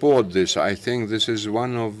to support this. I think this is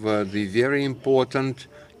one of the very important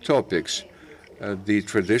topics. The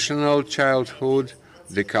traditional childhood,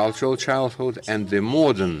 the cultural childhood, and the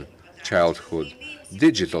modern childhood,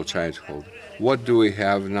 digital childhood. What do we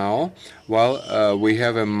have now? Well, we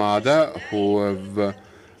have a mother who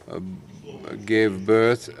gave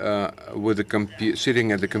birth with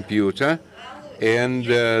sitting at the computer, and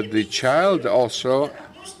the child also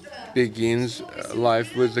begins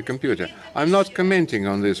life with the computer. I'm not commenting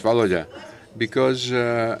on this, Volodya, because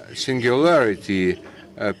singularity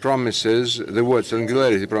promises, the word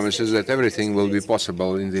singularity promises that everything will be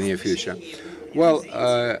possible in the near future. Well,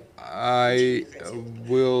 I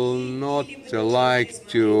will not like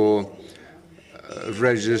to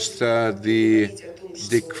register the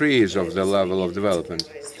decrease of the level of development.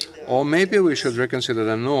 Or maybe we should reconsider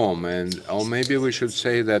the norm, or maybe we should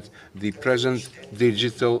say that the present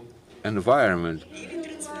digital environment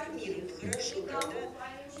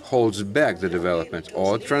holds back the development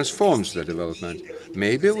or transforms the development.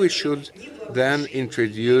 Maybe we should then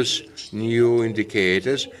introduce new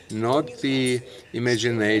indicators, not the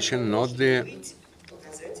imagination, not the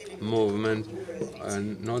movement,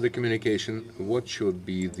 not the communication. What should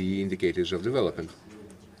be the indicators of development?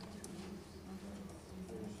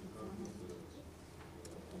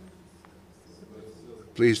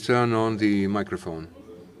 Please turn on the microphone.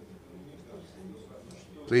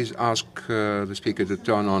 Please ask the speaker to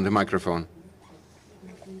turn on the microphone.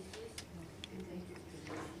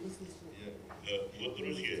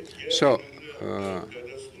 So,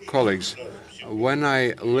 colleagues, when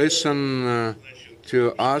I listen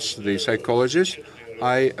to us, the psychologists,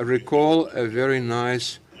 I recall a very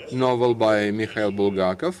nice novel by Mikhail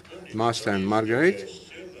Bulgakov, Master and Margaret.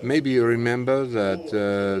 Maybe you remember that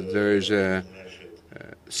there is a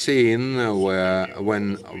scene where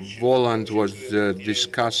when Voland was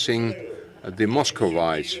discussing the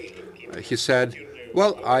Muscovites, he said,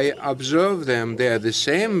 well, I observe them, they are the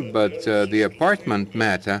same, but the apartment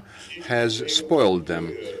matter has spoiled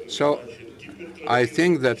them. So I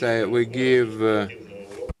think that we give,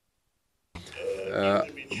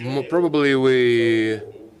 probably we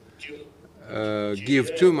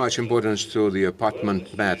give too much importance to the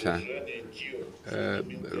apartment matter,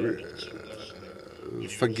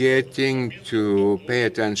 forgetting to pay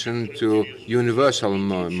attention to universal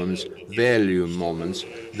moments, value moments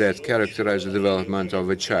that characterize the development of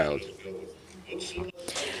a child.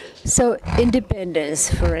 So independence,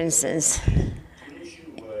 for instance,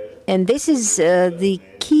 and this is the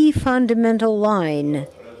key fundamental line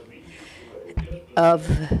of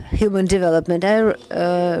human development. I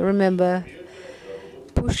remember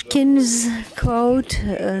Pushkin's quote,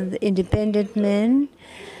 "The independent man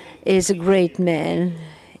is a great man."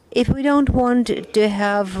 If we don't want to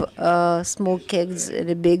have small kegs in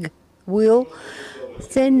a big wheel,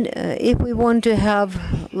 then if we want to have,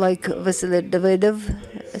 like Vasily Davidov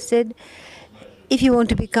said, if you want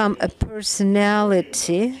to become a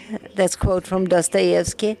personality, that's quote from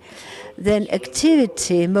Dostoevsky, then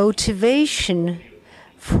activity, motivation,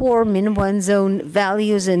 forming one's own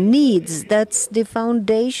values and needs, that's the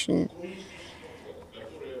foundation.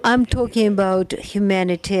 I'm talking about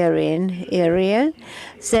humanitarian area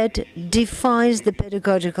that defines the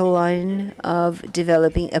pedagogical line of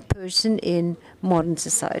developing a person in modern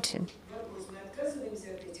society.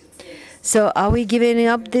 So are we giving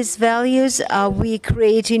up these values? Are we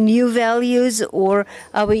creating new values, or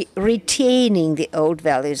are we retaining the old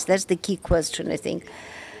values? That's the key question, I think.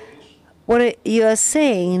 What you are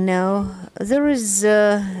saying now, there is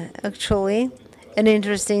actually an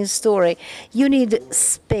interesting story. You need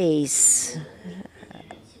space.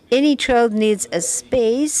 Any child needs a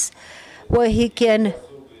space where he can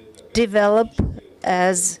develop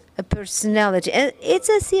as a personality. And it's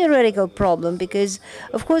a theoretical problem because,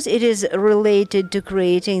 of course, it is related to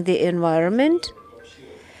creating the environment,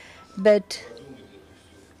 but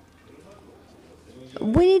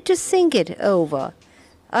we need to think it over.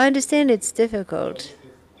 I understand it's difficult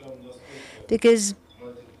because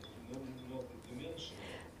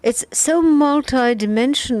it's so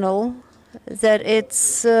multidimensional that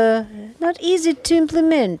it's not easy to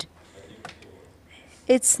implement.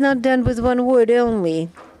 It's not done with one word only.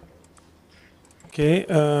 Okay,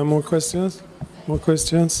 more questions? More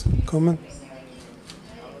questions? Comment?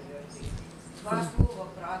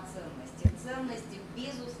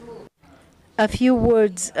 A few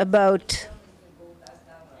words about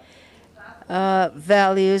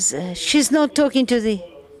values. She's not talking to the...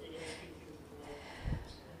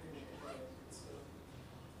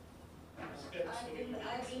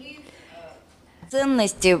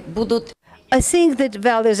 I think that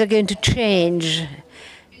values are going to change.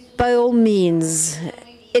 By all means,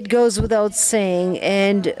 it goes without saying,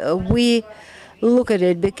 and we look at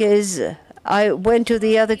it because I went to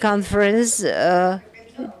the other conference,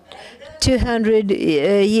 200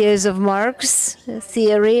 years of Marx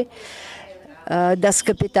theory, Das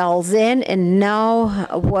Kapital then, and now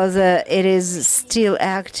whether it is still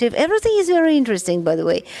active. Everything is very interesting, by the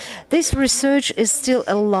way. This research is still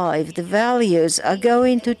alive. The values are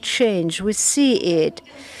going to change. We see it.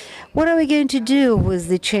 What are we going to do with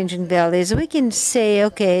the changing values? We can say,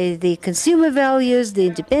 okay, the consumer values, the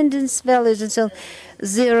independence values, and so on,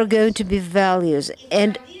 there are going to be values.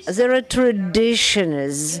 And there are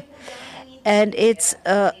traditions. And it's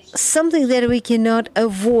something that we cannot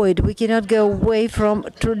avoid. We cannot go away from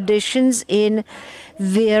traditions in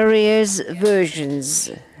various versions.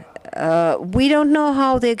 We don't know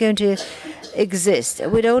how they're going to exist.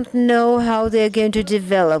 We don't know how they're going to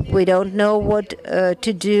develop. We don't know what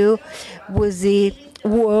to do with the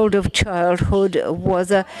world of childhood,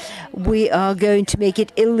 whether we are going to make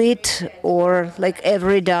it elite or like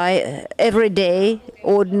everyday,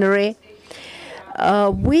 ordinary.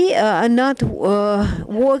 We are not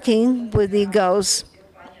working with the Gauss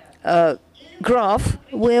graph.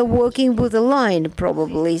 We're working with a line,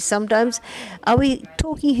 probably. Sometimes, are we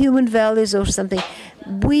talking human values or something?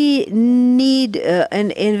 We need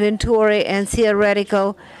an inventory and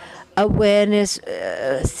theoretical awareness,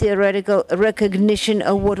 theoretical recognition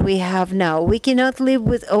of what we have now. We cannot live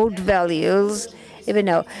with old values even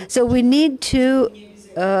now. So we need to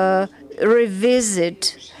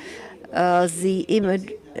revisit the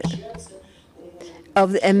image.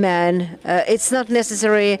 of a man. It's not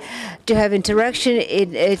necessary to have interaction.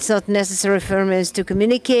 It's not necessary for men to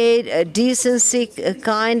communicate. Decency,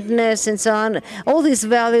 kindness, and so on. All these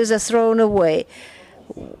values are thrown away.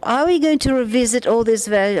 Are we going to revisit all these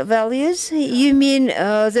values? You mean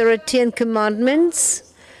there are 10 commandments?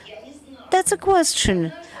 That's a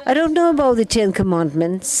question. I don't know about the 10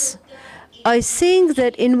 commandments. I think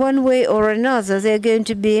that in one way or another they're going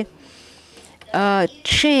to be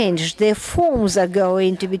changed. Their forms are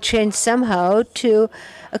going to be changed somehow to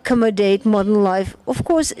accommodate modern life. Of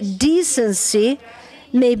course, decency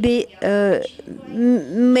may be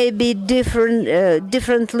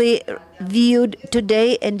differently viewed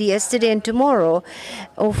today and yesterday and tomorrow.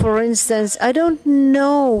 Or, for instance, I don't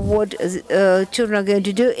know what children are going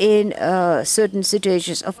to do in certain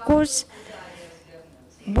situations. Of course,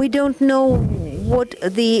 we don't know what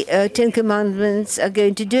the 10 Commandments are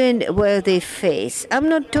going to do and where they face. I'm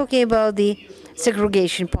not talking about the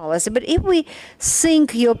segregation policy, but if we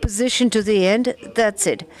sink your position to the end, that's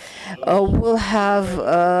it. We'll have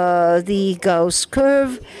the Gauss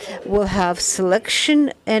curve, we'll have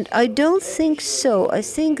selection, and I don't think so. I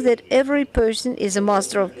think that every person is a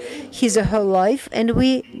master of his or her life, and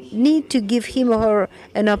we need to give him or her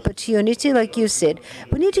an opportunity, like you said.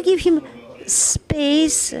 We need to give him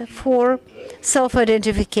space for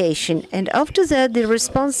self-identification, and after that the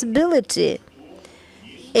responsibility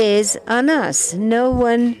is on us. No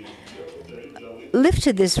one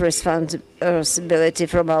lifted this responsibility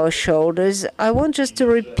from our shoulders. I want just to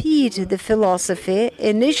repeat the philosophy: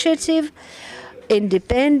 initiative,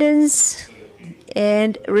 independence,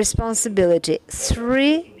 and responsibility.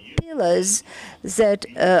 3 pillars that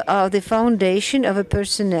are the foundation of a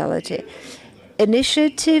personality.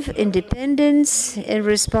 Initiative, independence, and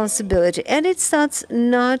responsibility. And it starts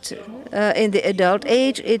not in the adult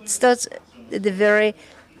age, it starts at the very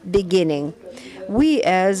beginning. We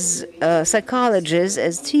as psychologists,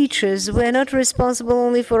 as teachers, we're not responsible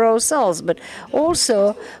only for ourselves, but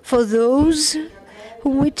also for those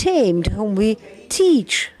whom we tamed, whom we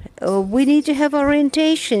teach. We need to have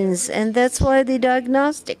orientations, and that's why the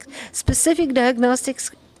specific diagnostics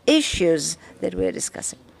issues that we're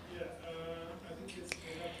discussing.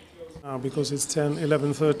 Because it's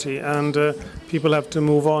 11:30 and people have to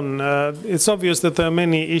move on. It's obvious that there are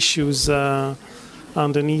many issues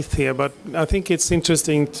underneath here, but I think it's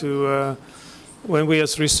interesting to, when we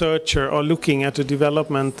as researchers are looking at a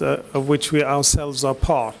development of which we ourselves are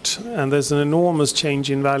part, and there's an enormous change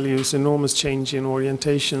in values, enormous change in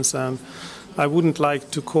orientations, and I wouldn't like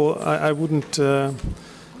to call, I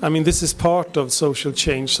mean, this is part of social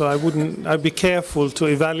change, so I'd be careful to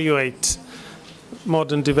evaluate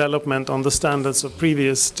modern development on the standards of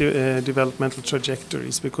previous developmental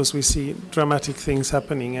trajectories, because we see dramatic things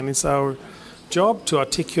happening, and it's our job to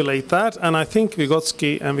articulate that. And I think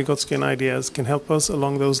Vygotsky and Vygotskian ideas can help us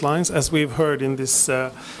along those lines, as we've heard in this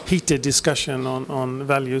heated discussion on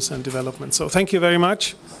values and development. So thank you very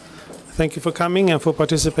much. Thank you for coming and for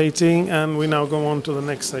participating, and we now go on to the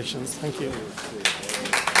next sessions. Thank you.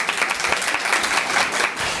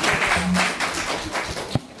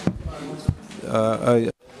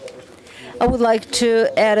 I would like to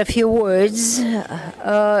add a few words.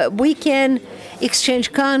 We can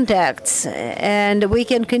exchange contacts, and we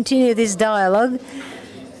can continue this dialogue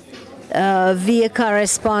via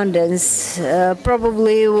correspondence.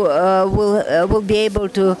 Probably we'll be able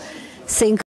to think